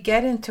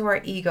get into our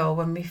ego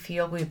when we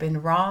feel we've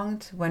been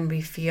wronged, when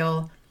we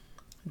feel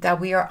that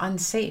we are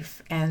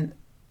unsafe. And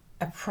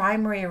a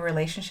primary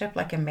relationship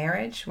like a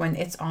marriage, when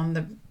it's on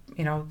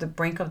the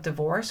brink of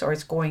divorce or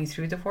it's going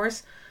through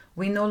divorce,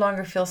 we no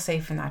longer feel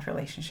safe in that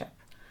relationship.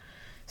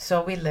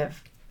 So we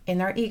live in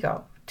our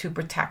ego to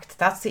protect.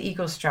 That's the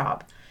ego's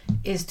job,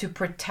 is to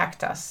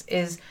protect us.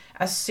 Is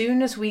as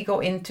soon as we go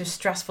into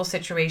stressful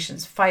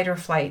situations, fight or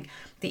flight,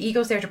 the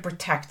ego's there to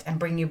protect and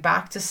bring you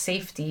back to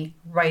safety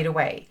right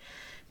away.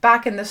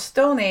 Back in the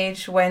Stone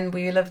Age, when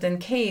we lived in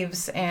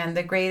caves and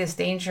the greatest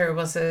danger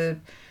was a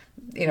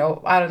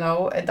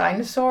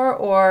dinosaur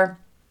or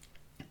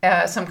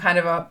some kind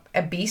of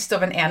a beast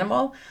of an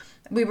animal,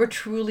 we were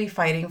truly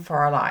fighting for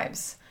our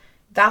lives.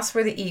 That's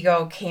where the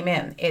ego came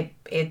in.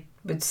 It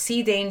would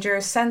see danger,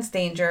 sense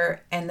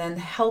danger, and then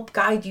help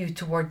guide you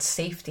towards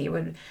safety.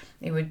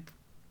 It would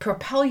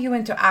propel you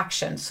into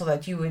action so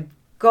that you would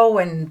go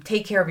and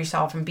take care of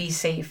yourself and be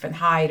safe and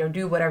hide or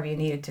do whatever you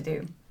needed to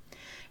do.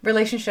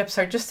 Relationships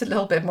are just a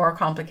little bit more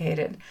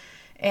complicated.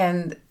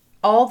 And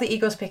all the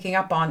ego's picking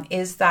up on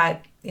is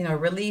that,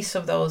 release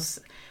of those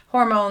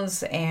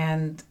hormones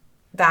and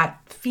that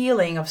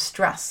feeling of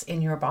stress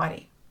in your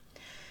body.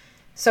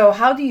 So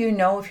how do you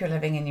know if you're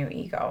living in your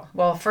ego?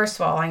 Well, first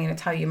of all, I'm going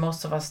to tell you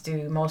most of us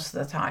do most of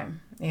the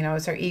time.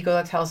 It's our ego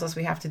that tells us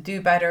we have to do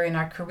better in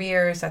our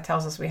careers, that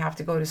tells us we have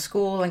to go to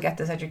school and get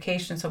this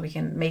education so we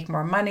can make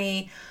more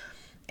money.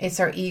 It's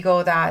our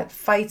ego that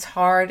fights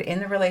hard in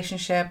the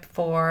relationship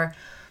for,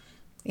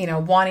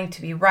 wanting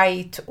to be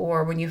right,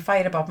 or when you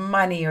fight about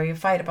money, or you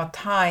fight about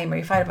time, or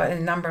you fight about a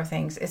number of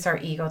things, it's our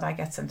ego that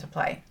gets into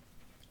play.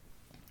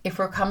 If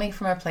we're coming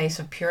from a place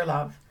of pure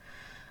love,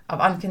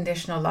 of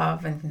unconditional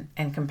love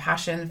and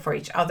compassion for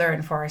each other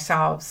and for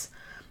ourselves,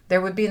 there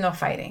would be no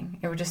fighting.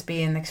 It would just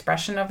be an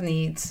expression of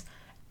needs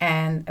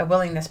and a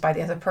willingness by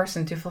the other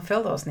person to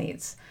fulfill those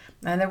needs.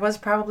 And there was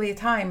probably a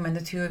time when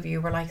the two of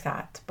you were like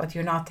that, but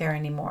you're not there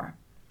anymore.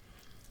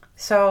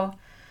 So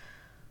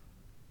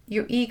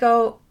your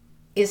ego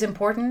is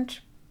important,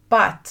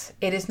 but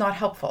it is not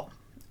helpful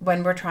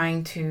when we're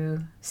trying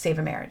to save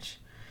a marriage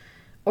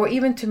or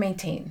even to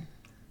maintain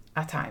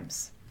at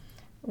times.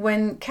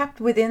 When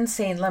kept within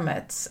sane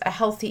limits, a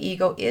healthy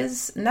ego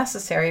is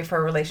necessary for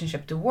a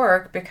relationship to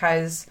work,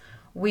 because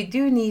we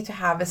do need to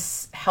have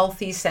a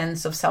healthy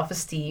sense of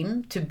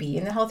self-esteem to be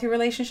in a healthy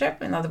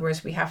relationship. In other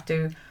words, we have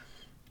to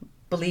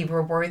believe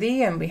we're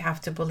worthy, and we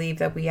have to believe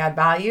that we add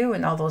value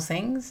and all those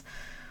things.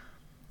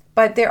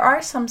 But there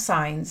are some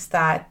signs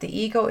that the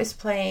ego is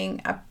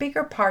playing a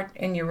bigger part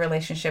in your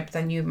relationship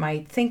than you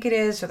might think it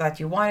is, or that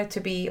you want it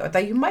to be, or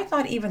that you might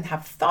not even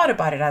have thought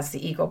about it as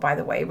the ego, by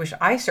the way, which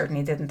I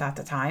certainly didn't at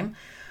the time.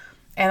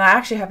 And I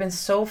actually have been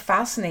so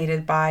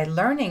fascinated by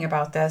learning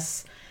about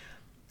this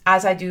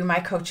as I do my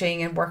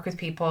coaching and work with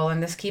people,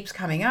 and this keeps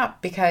coming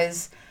up,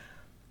 because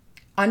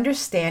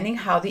understanding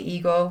how the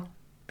ego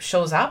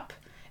shows up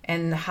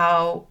and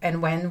how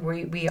and when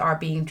we are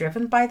being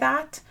driven by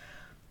that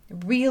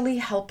really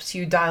helps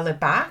you dial it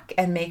back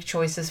and make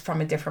choices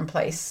from a different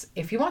place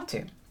if you want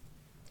to.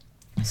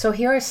 So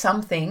here are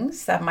some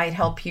things that might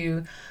help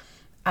you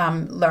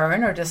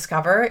learn or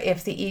discover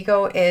if the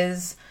ego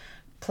is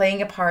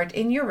playing a part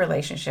in your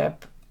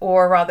relationship,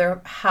 or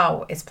rather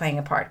how it's playing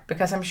a part,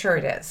 because I'm sure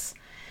it is.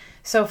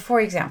 So for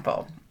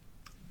example,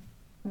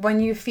 when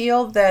you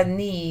feel the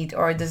need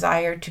or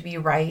desire to be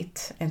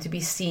right and to be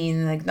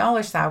seen and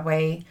acknowledged that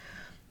way,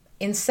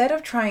 instead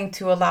of trying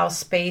to allow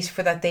space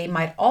for that they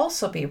might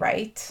also be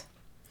right,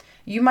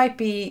 you might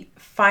be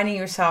finding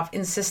yourself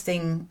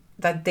insisting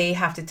that they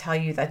have to tell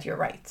you that you're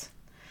right.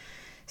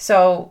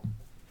 So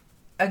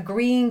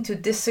agreeing to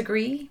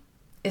disagree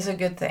is a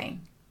good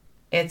thing.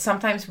 It's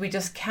sometimes we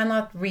just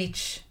cannot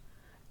reach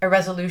a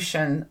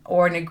resolution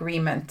or an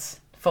agreement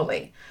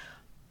fully,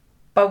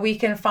 but we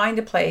can find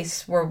a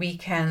place where we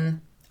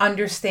can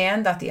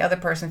understand that the other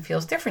person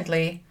feels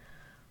differently,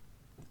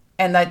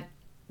 and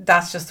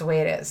that's just the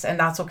way it is, and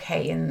that's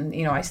okay, and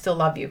I still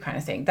love you kind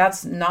of thing.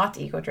 That's not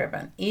ego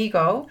driven.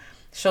 Ego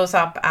shows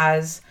up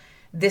as,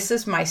 this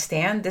is my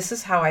stand, this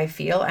is how I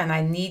feel, and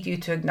I need you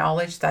to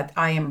acknowledge that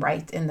I am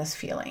right in this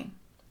feeling.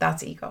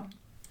 That's ego.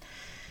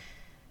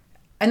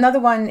 Another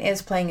one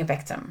is playing a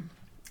victim.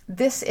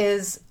 This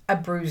is a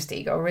bruised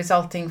ego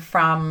resulting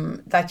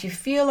from that you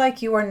feel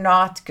like you are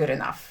not good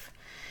enough.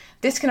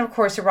 This can, of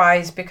course,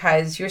 arise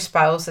because your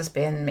spouse has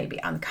been maybe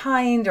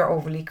unkind or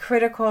overly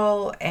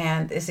critical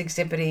and is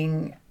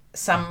exhibiting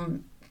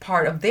some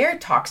part of their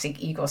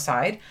toxic ego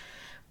side.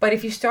 But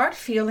if you start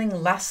feeling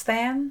less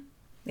than,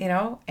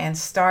 and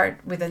start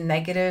with a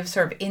negative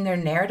sort of inner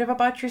narrative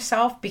about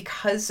yourself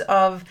because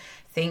of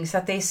things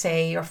that they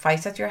say or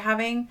fights that you're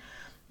having,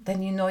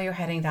 then you're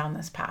heading down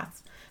this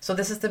path. So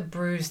this is the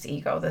bruised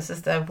ego. This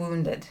is the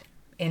wounded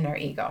inner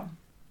ego.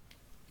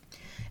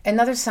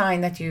 Another sign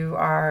that you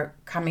are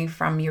coming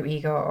from your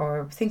ego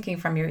or thinking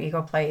from your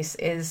ego place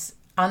is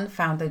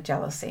unfounded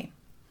jealousy.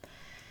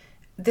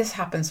 This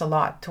happens a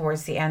lot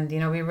towards the end,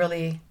 we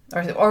really,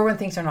 or when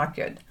things are not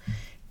good,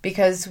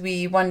 because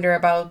we wonder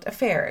about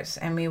affairs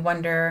and we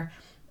wonder,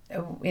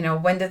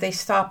 when did they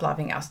stop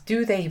loving us?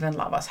 Do they even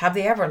love us? Have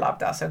they ever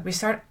loved us? Or we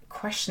start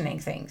questioning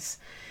things.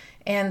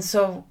 And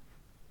so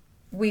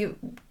we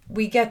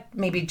get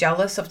maybe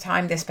jealous of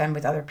time they spend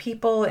with other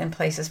people in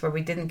places where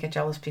we didn't get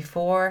jealous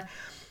before.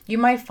 You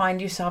might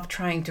find yourself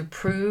trying to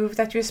prove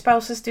that your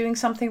spouse is doing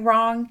something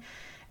wrong,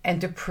 and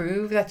to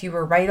prove that you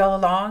were right all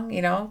along,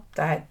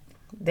 that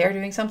they're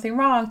doing something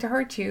wrong to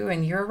hurt you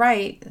and you're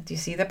right. Do you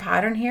see the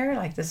pattern here?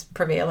 Like this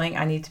prevailing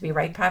I need to be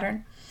right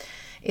pattern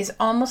is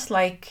almost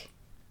like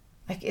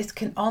it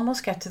can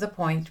almost get to the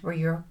point where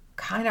you're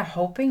kind of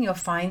hoping you'll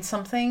find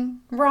something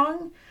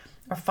wrong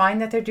or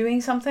find that they're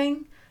doing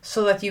something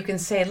so that you can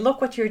say,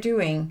 look what you're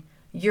doing,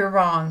 you're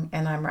wrong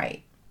and I'm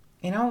right.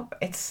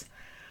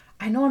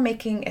 I know I'm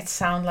making it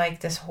sound like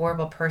this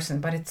horrible person,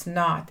 but it's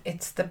not.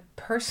 It's the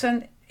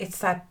person, it's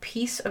that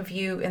piece of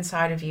you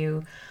inside of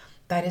you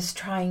that is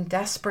trying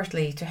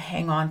desperately to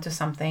hang on to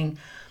something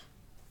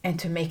and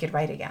to make it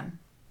right again.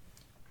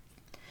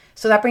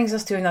 So that brings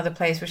us to another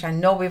place, which I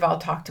know we've all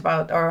talked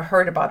about or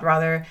heard about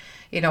rather,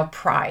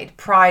 pride.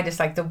 Pride is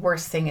like the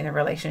worst thing in a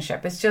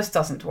relationship. It just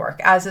doesn't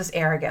work, as is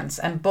arrogance.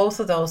 And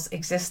both of those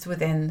exist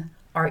within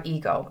our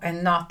ego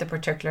and not the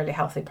particularly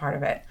healthy part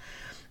of it.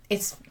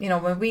 It's,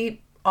 when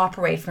we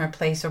operate from a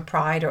place of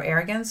pride or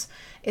arrogance,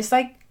 it's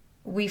like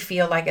we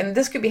feel like, and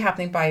this could be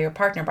happening by your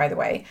partner, by the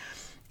way,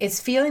 it's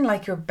feeling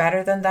like you're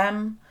better than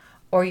them,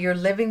 or you're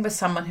living with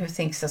someone who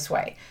thinks this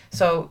way.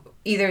 So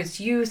either it's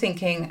you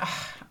thinking,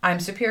 I'm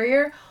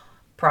superior,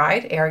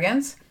 pride,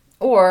 arrogance,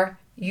 or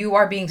you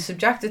are being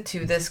subjected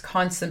to this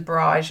constant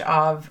barrage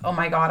of, oh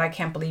my God, I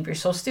can't believe you're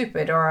so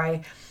stupid,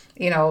 or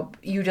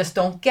you just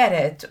don't get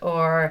it,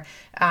 or,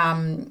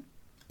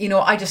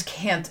 I just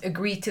can't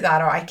agree to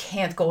that, or I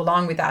can't go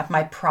along with that.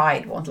 My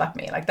pride won't let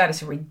me. Like, that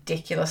is a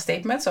ridiculous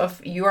statement. So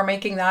if you are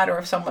making that, or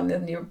if someone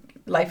in your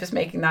life is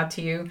making that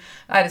to you,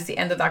 that is the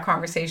end of that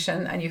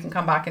conversation, and you can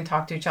come back and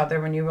talk to each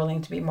other when you're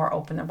willing to be more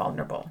open and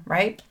vulnerable,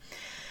 right?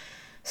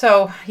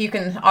 So you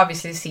can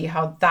obviously see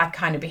how that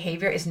kind of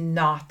behavior is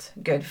not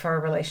good for a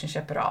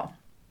relationship at all.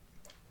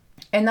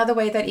 Another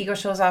way that ego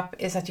shows up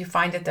is that you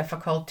find it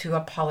difficult to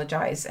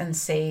apologize and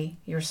say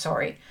you're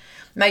sorry.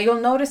 Now,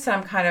 you'll notice that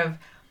I'm kind of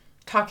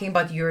talking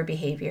about your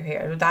behavior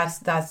here. That's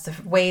the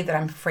way that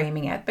I'm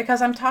framing it,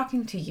 because I'm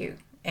talking to you.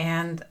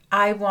 And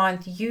I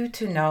want you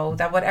to know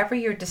that whatever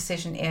your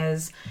decision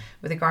is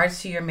with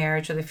regards to your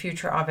marriage or the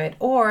future of it,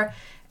 or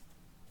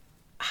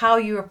how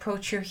you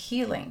approach your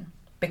healing,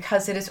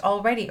 because it is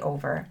already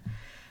over,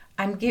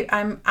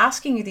 I'm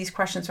asking you these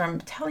questions, or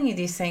I'm telling you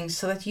these things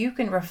so that you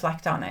can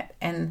reflect on it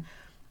and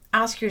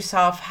ask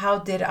yourself, how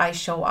did I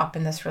show up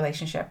in this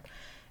relationship?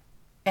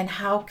 And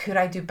how could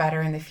I do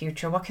better in the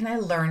future? What can I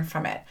learn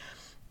from it?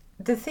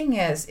 The thing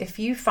is, if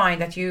you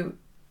find that you're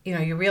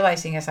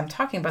realizing as I'm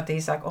talking about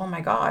these, like, oh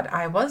my God,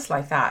 I was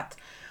like that.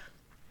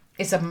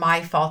 Is it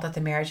my fault that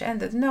the marriage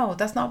ended? No,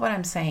 that's not what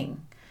I'm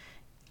saying.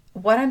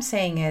 What I'm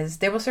saying is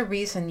there was a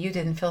reason you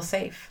didn't feel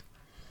safe.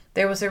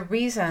 There was a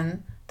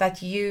reason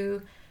that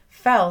you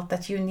felt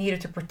that you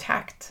needed to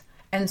protect.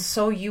 And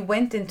so you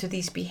went into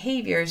these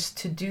behaviors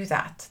to do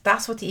that.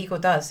 That's what the ego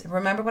does.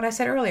 Remember what I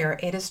said earlier,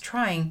 it is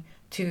trying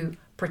to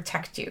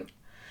protect you.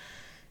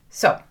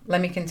 So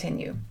let me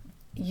continue.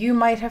 You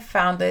might have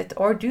found it,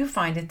 or do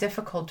find it,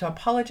 difficult to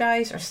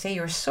apologize or say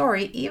you're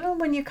sorry, even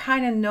when you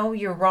kind of know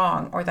you're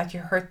wrong or that you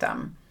hurt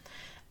them.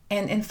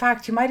 And in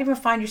fact, you might even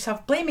find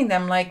yourself blaming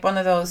them, like one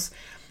of those,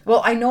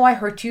 well, I know I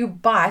hurt you,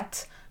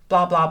 but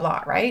blah, blah,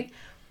 blah, right?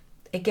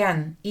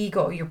 Again,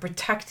 ego, you're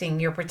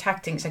protecting.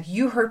 It's like,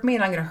 you hurt me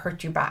and I'm going to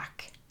hurt you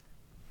back.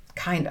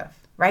 Kind of,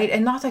 right?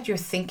 And not that you're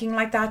thinking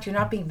like that. You're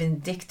not being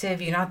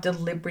vindictive. You're not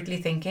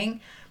deliberately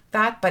thinking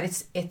that, but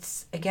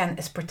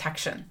it's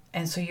protection.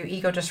 And so your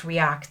ego just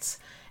reacts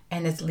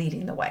and it's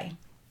leading the way.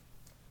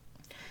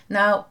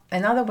 Now,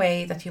 another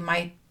way that you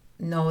might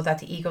know that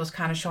the ego is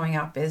kind of showing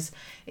up is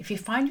if you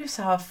find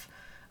yourself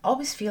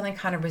always feeling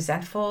kind of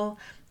resentful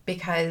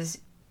because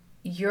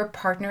your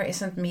partner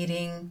isn't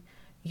meeting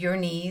your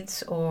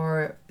needs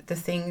or the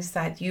things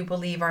that you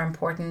believe are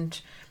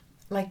important.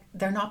 Like,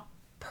 they're not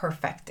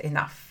perfect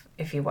enough,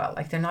 if you will.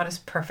 Like, they're not as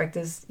perfect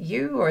as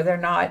you, or they're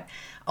not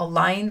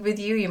aligned with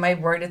you. You might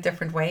word it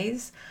different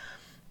ways.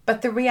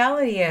 But the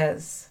reality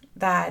is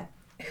that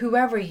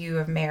whoever you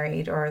have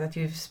married, or that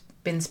you've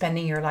been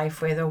spending your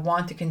life with, or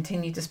want to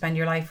continue to spend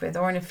your life with,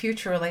 or in a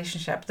future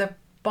relationship, the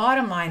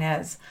bottom line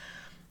is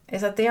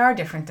that they are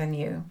different than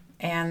you,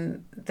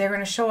 and they're going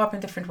to show up in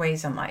different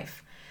ways in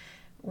life.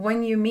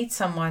 When you meet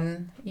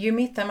someone, you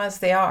meet them as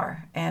they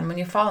are. And when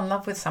you fall in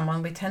love with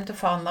someone, we tend to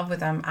fall in love with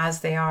them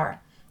as they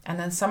are. And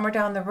then somewhere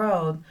down the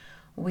road,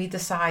 we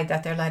decide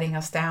that they're letting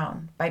us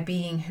down by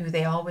being who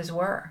they always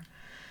were.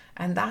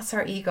 And that's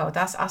our ego.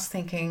 That's us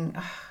thinking,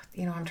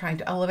 I'm trying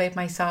to elevate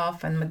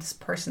myself, and this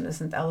person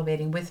isn't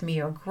elevating with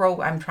me, or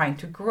grow. I'm trying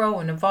to grow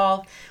and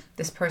evolve.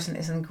 This person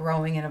isn't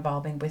growing and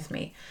evolving with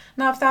me.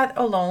 Now, if that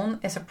alone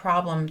is a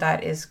problem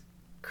that is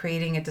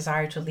creating a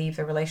desire to leave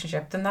the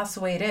relationship, then that's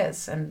the way it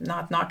is. I'm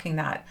not knocking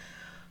that.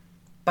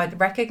 But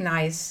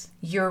recognize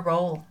your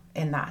role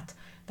in that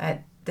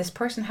this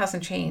person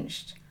hasn't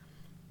changed.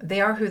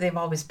 They are who they've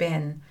always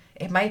been.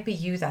 It might be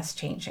you that's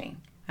changing,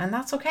 and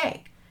that's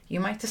okay. You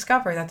might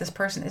discover that this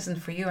person isn't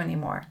for you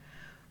anymore.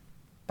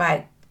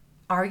 But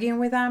arguing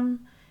with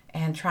them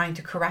and trying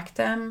to correct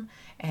them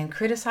and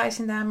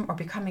criticizing them, or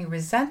becoming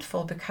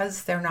resentful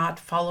because they're not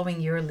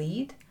following your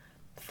lead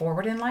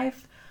forward in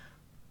life,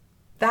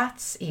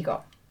 that's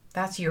ego.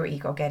 That's your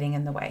ego getting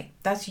in the way.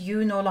 That's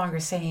you no longer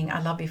saying,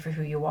 I love you for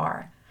who you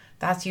are.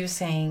 That's you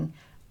saying,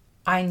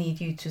 I need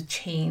you to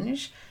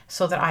change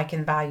so that I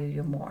can value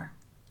you more.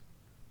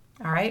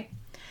 All right.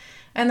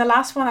 And the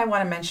last one I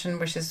want to mention,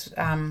 which is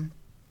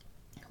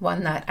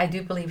one that I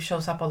do believe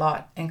shows up a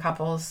lot in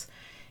couples,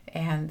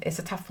 and it's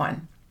a tough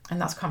one,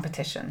 and that's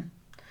competition.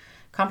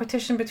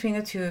 Competition between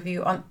the two of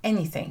you on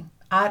anything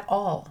at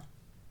all.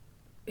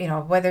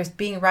 Whether it's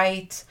being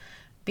right,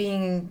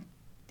 being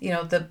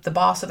the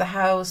boss of the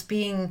house,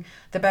 being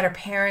the better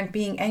parent,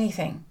 being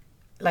anything,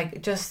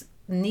 like just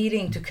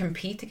needing to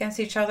compete against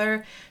each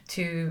other,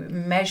 to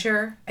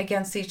measure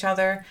against each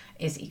other,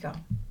 is ego.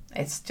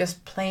 It's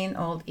just plain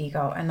old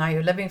ego. And now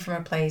you're living from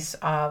a place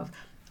of,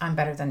 I'm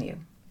better than you,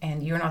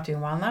 and you're not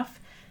doing well enough.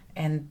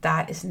 And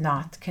that is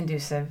not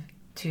conducive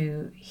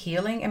to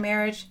healing a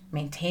marriage,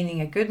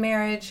 maintaining a good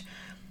marriage.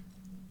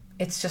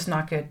 It's just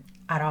not good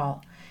at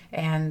all.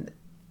 And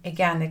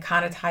Again, it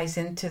kind of ties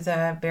into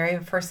the very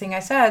first thing I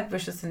said,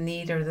 which is the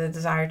need or the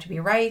desire to be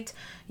right.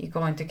 You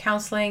go into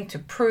counseling to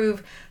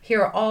prove,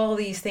 here are all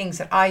these things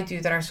that I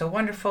do that are so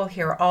wonderful.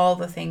 Here are all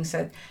the things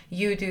that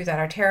you do that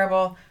are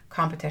terrible.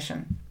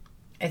 Competition.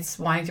 It's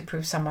wanting to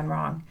prove someone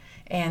wrong.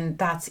 And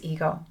that's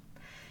ego.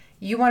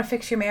 You want to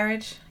fix your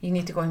marriage, you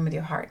need to go in with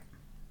your heart.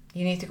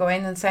 You need to go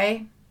in and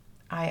say,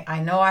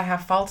 I know I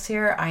have faults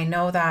here. I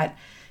know that,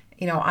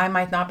 I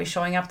might not be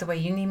showing up the way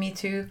you need me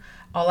to.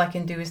 All I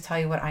can do is tell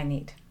you what I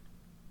need.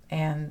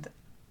 And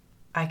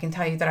I can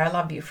tell you that I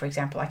love you, for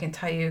example. I can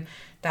tell you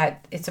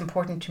that it's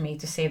important to me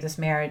to save this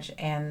marriage.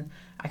 And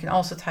I can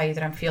also tell you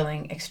that I'm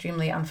feeling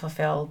extremely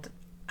unfulfilled,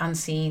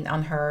 unseen,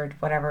 unheard,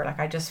 whatever. Like,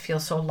 I just feel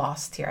so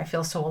lost here. I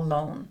feel so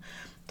alone.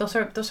 Those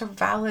are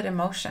valid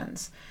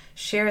emotions.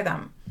 Share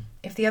them.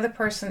 If the other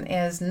person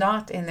is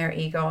not in their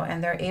ego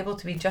and they're able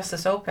to be just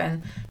as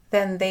open,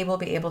 then they will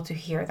be able to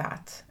hear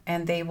that.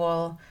 And they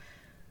will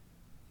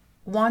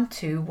want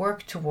to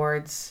work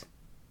towards,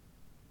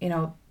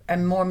 a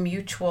more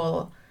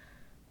mutual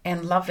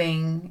and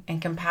loving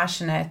and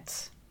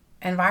compassionate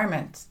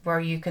environment where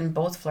you can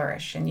both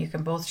flourish and you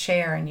can both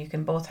share and you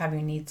can both have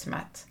your needs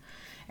met,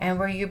 and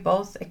where you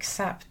both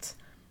accept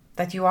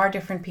that you are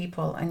different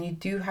people and you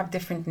do have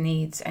different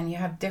needs and you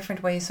have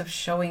different ways of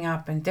showing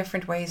up and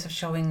different ways of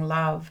showing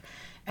love,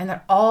 and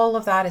that all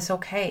of that is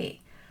okay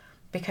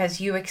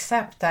because you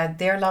accept that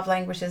their love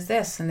language is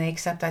this and they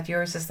accept that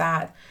yours is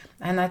that,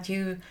 and that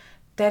you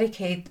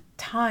dedicate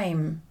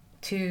time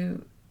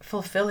to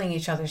fulfilling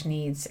each other's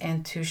needs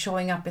and to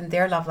showing up in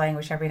their love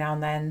language every now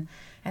and then,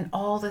 and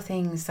all the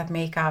things that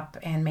make up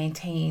and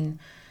maintain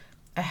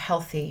a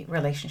healthy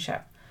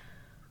relationship.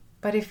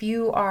 But if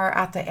you are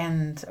at the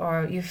end,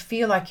 or you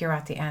feel like you're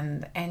at the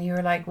end and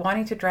you're like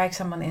wanting to drag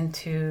someone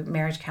into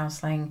marriage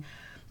counseling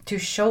to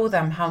show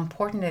them how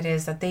important it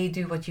is that they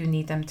do what you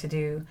need them to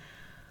do,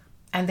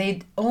 and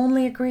they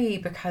only agree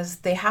because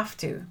they have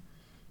to,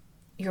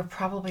 you're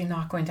probably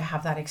not going to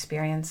have that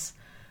experience.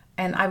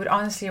 And I would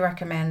honestly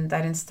recommend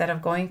that instead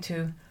of going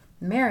to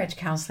marriage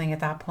counseling at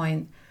that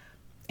point,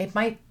 it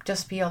might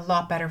just be a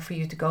lot better for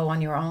you to go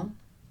on your own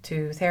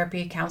to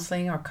therapy,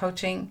 counseling, or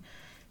coaching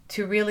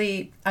to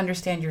really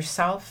understand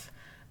yourself,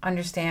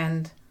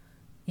 understand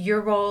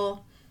your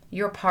role,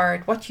 your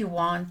part, what you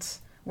want,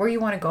 where you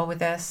want to go with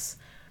this,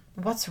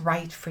 what's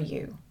right for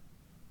you.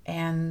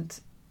 And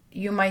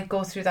you might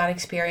go through that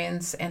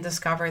experience and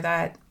discover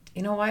that,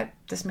 you know what,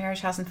 this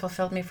marriage hasn't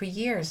fulfilled me for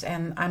years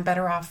and I'm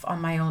better off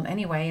on my own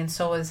anyway, and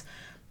so is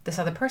this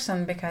other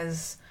person,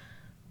 because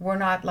we're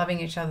not loving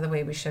each other the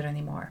way we should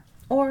anymore.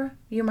 Or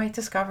you might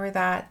discover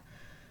that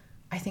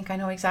I think I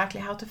know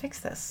exactly how to fix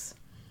this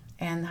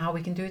and how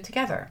we can do it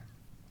together.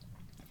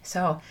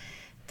 So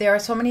there are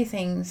so many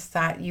things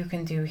that you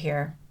can do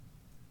here,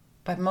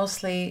 but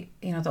mostly,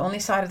 the only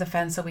side of the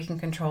fence that we can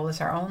control is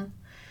our own.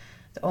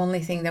 The only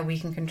thing that we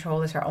can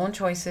control is our own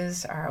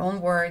choices, our own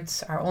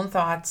words, our own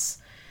thoughts,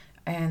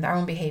 and our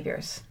own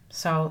behaviors.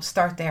 So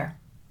start there.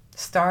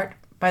 Start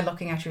by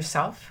looking at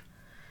yourself.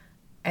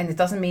 And it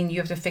doesn't mean you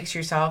have to fix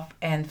yourself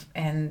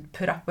and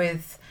put up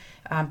with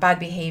bad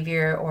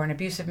behavior or an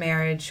abusive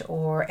marriage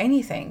or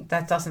anything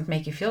that doesn't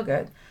make you feel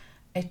good.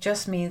 It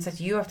just means that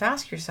you have to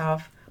ask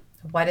yourself,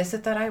 what is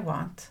it that I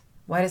want?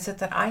 What is it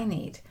that I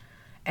need?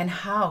 And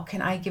how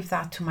can I give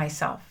that to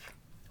myself?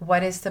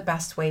 What is the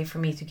best way for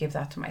me to give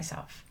that to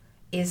myself?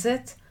 Is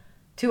it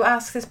to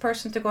ask this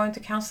person to go into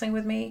counseling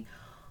with me?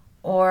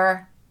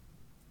 Or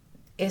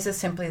is it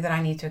simply that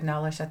I need to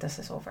acknowledge that this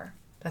is over,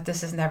 that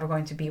this is never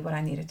going to be what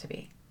I need it to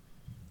be?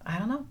 I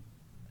don't know.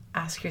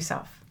 Ask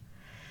yourself.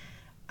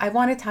 I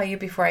want to tell you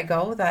before I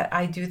go that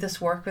I do this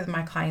work with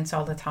my clients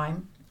all the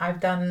time. I've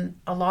done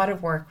a lot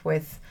of work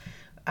with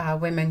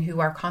women who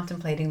are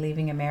contemplating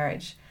leaving a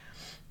marriage.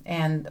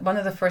 And one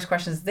of the first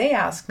questions they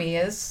ask me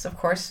is, of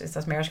course,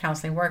 does marriage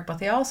counseling work? But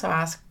they also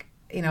ask,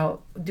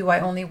 do I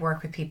only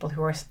work with people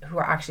who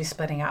are actually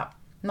splitting up?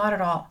 Not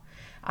at all.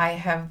 I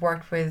have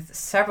worked with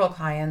several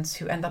clients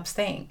who end up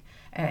staying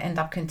and end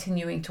up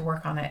continuing to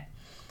work on it.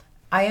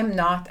 I am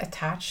not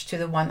attached to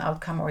the one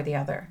outcome or the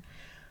other.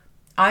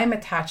 I'm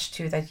attached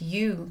to that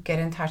you get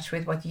in touch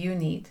with what you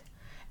need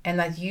and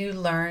that you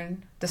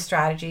learn the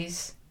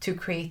strategies to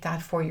create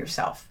that for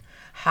yourself.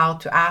 How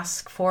to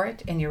ask for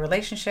it in your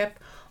relationship,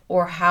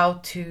 or how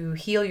to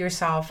heal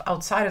yourself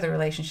outside of the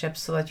relationship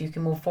so that you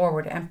can move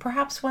forward and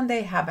perhaps one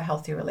day have a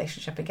healthy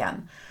relationship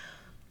again.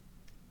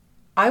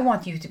 I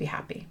want you to be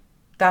happy.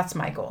 That's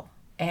my goal.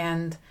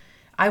 And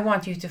I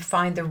want you to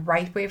find the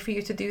right way for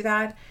you to do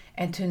that,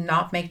 and to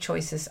not make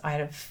choices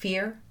out of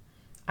fear,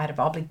 out of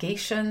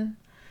obligation,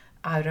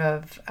 out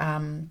of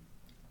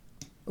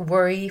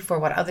worry for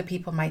what other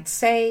people might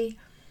say.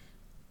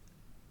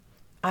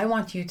 I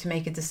want you to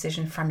make a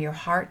decision from your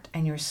heart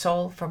and your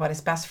soul for what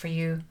is best for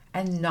you,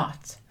 and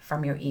not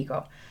from your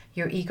ego.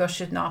 Your ego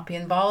should not be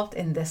involved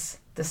in this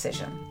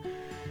decision.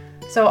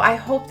 So I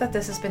hope that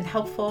this has been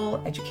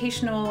helpful,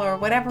 educational, or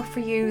whatever for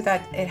you,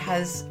 that it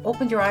has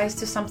opened your eyes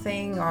to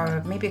something,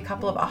 or maybe a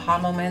couple of aha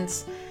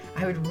moments.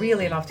 I would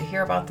really love to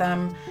hear about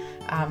them.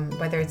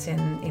 whether it's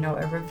in,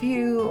 a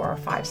review or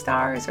 5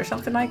 stars or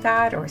something like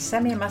that, or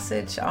send me a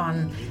message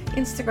on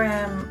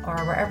Instagram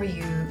or wherever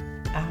you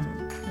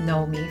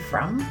know me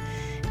from.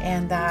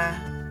 And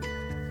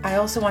I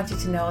also want you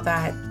to know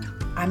that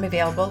I'm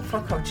available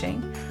for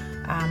coaching.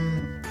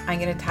 I'm going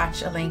to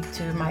attach a link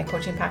to my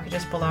coaching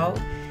packages below.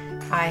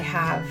 I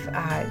have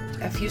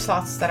a few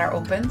slots that are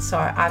open, so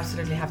I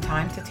absolutely have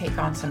time to take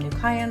on some new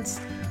clients.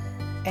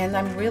 And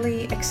I'm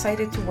really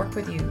excited to work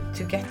with you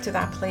to get to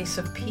that place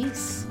of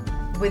peace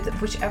with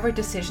whichever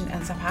decision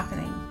ends up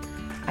happening.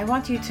 I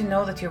want you to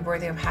know that you're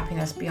worthy of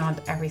happiness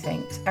beyond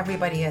everything.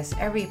 Everybody is.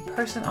 Every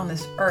person on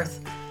this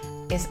earth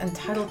is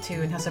entitled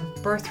to and has a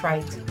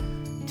birthright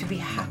to be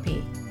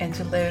happy and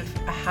to live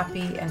a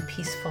happy and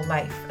peaceful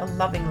life, a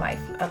loving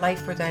life, a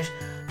life where there's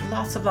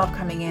lots of love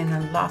coming in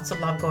and lots of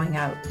love going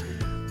out.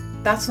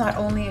 That's not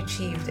only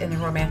achieved in a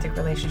romantic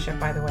relationship,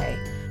 by the way.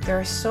 There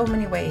are so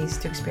many ways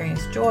to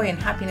experience joy and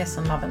happiness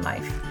and love in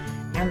life.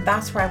 And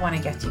that's where I want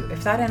to get you.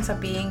 If that ends up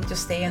being to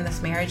stay in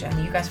this marriage and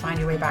you guys find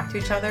your way back to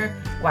each other,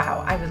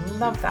 wow, I would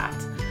love that.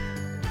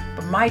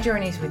 But my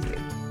journey is with you,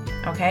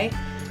 okay?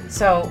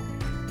 So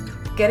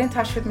get in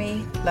touch with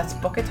me. Let's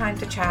book a time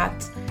to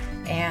chat.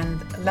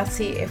 And let's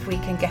see if we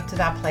can get to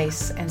that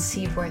place and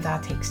see where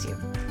that takes you.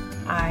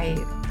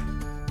 I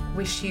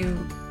wish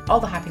you all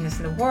the happiness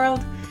in the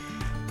world.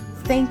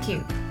 Thank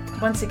you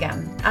once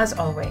again, as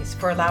always,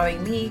 for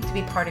allowing me to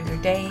be part of your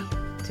day,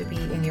 to be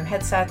in your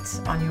headset,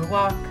 on your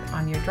walk,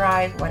 on your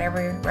drive,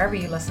 wherever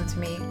you listen to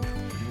me.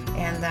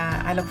 And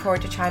I look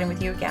forward to chatting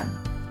with you again.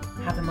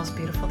 Have the most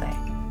beautiful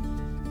day.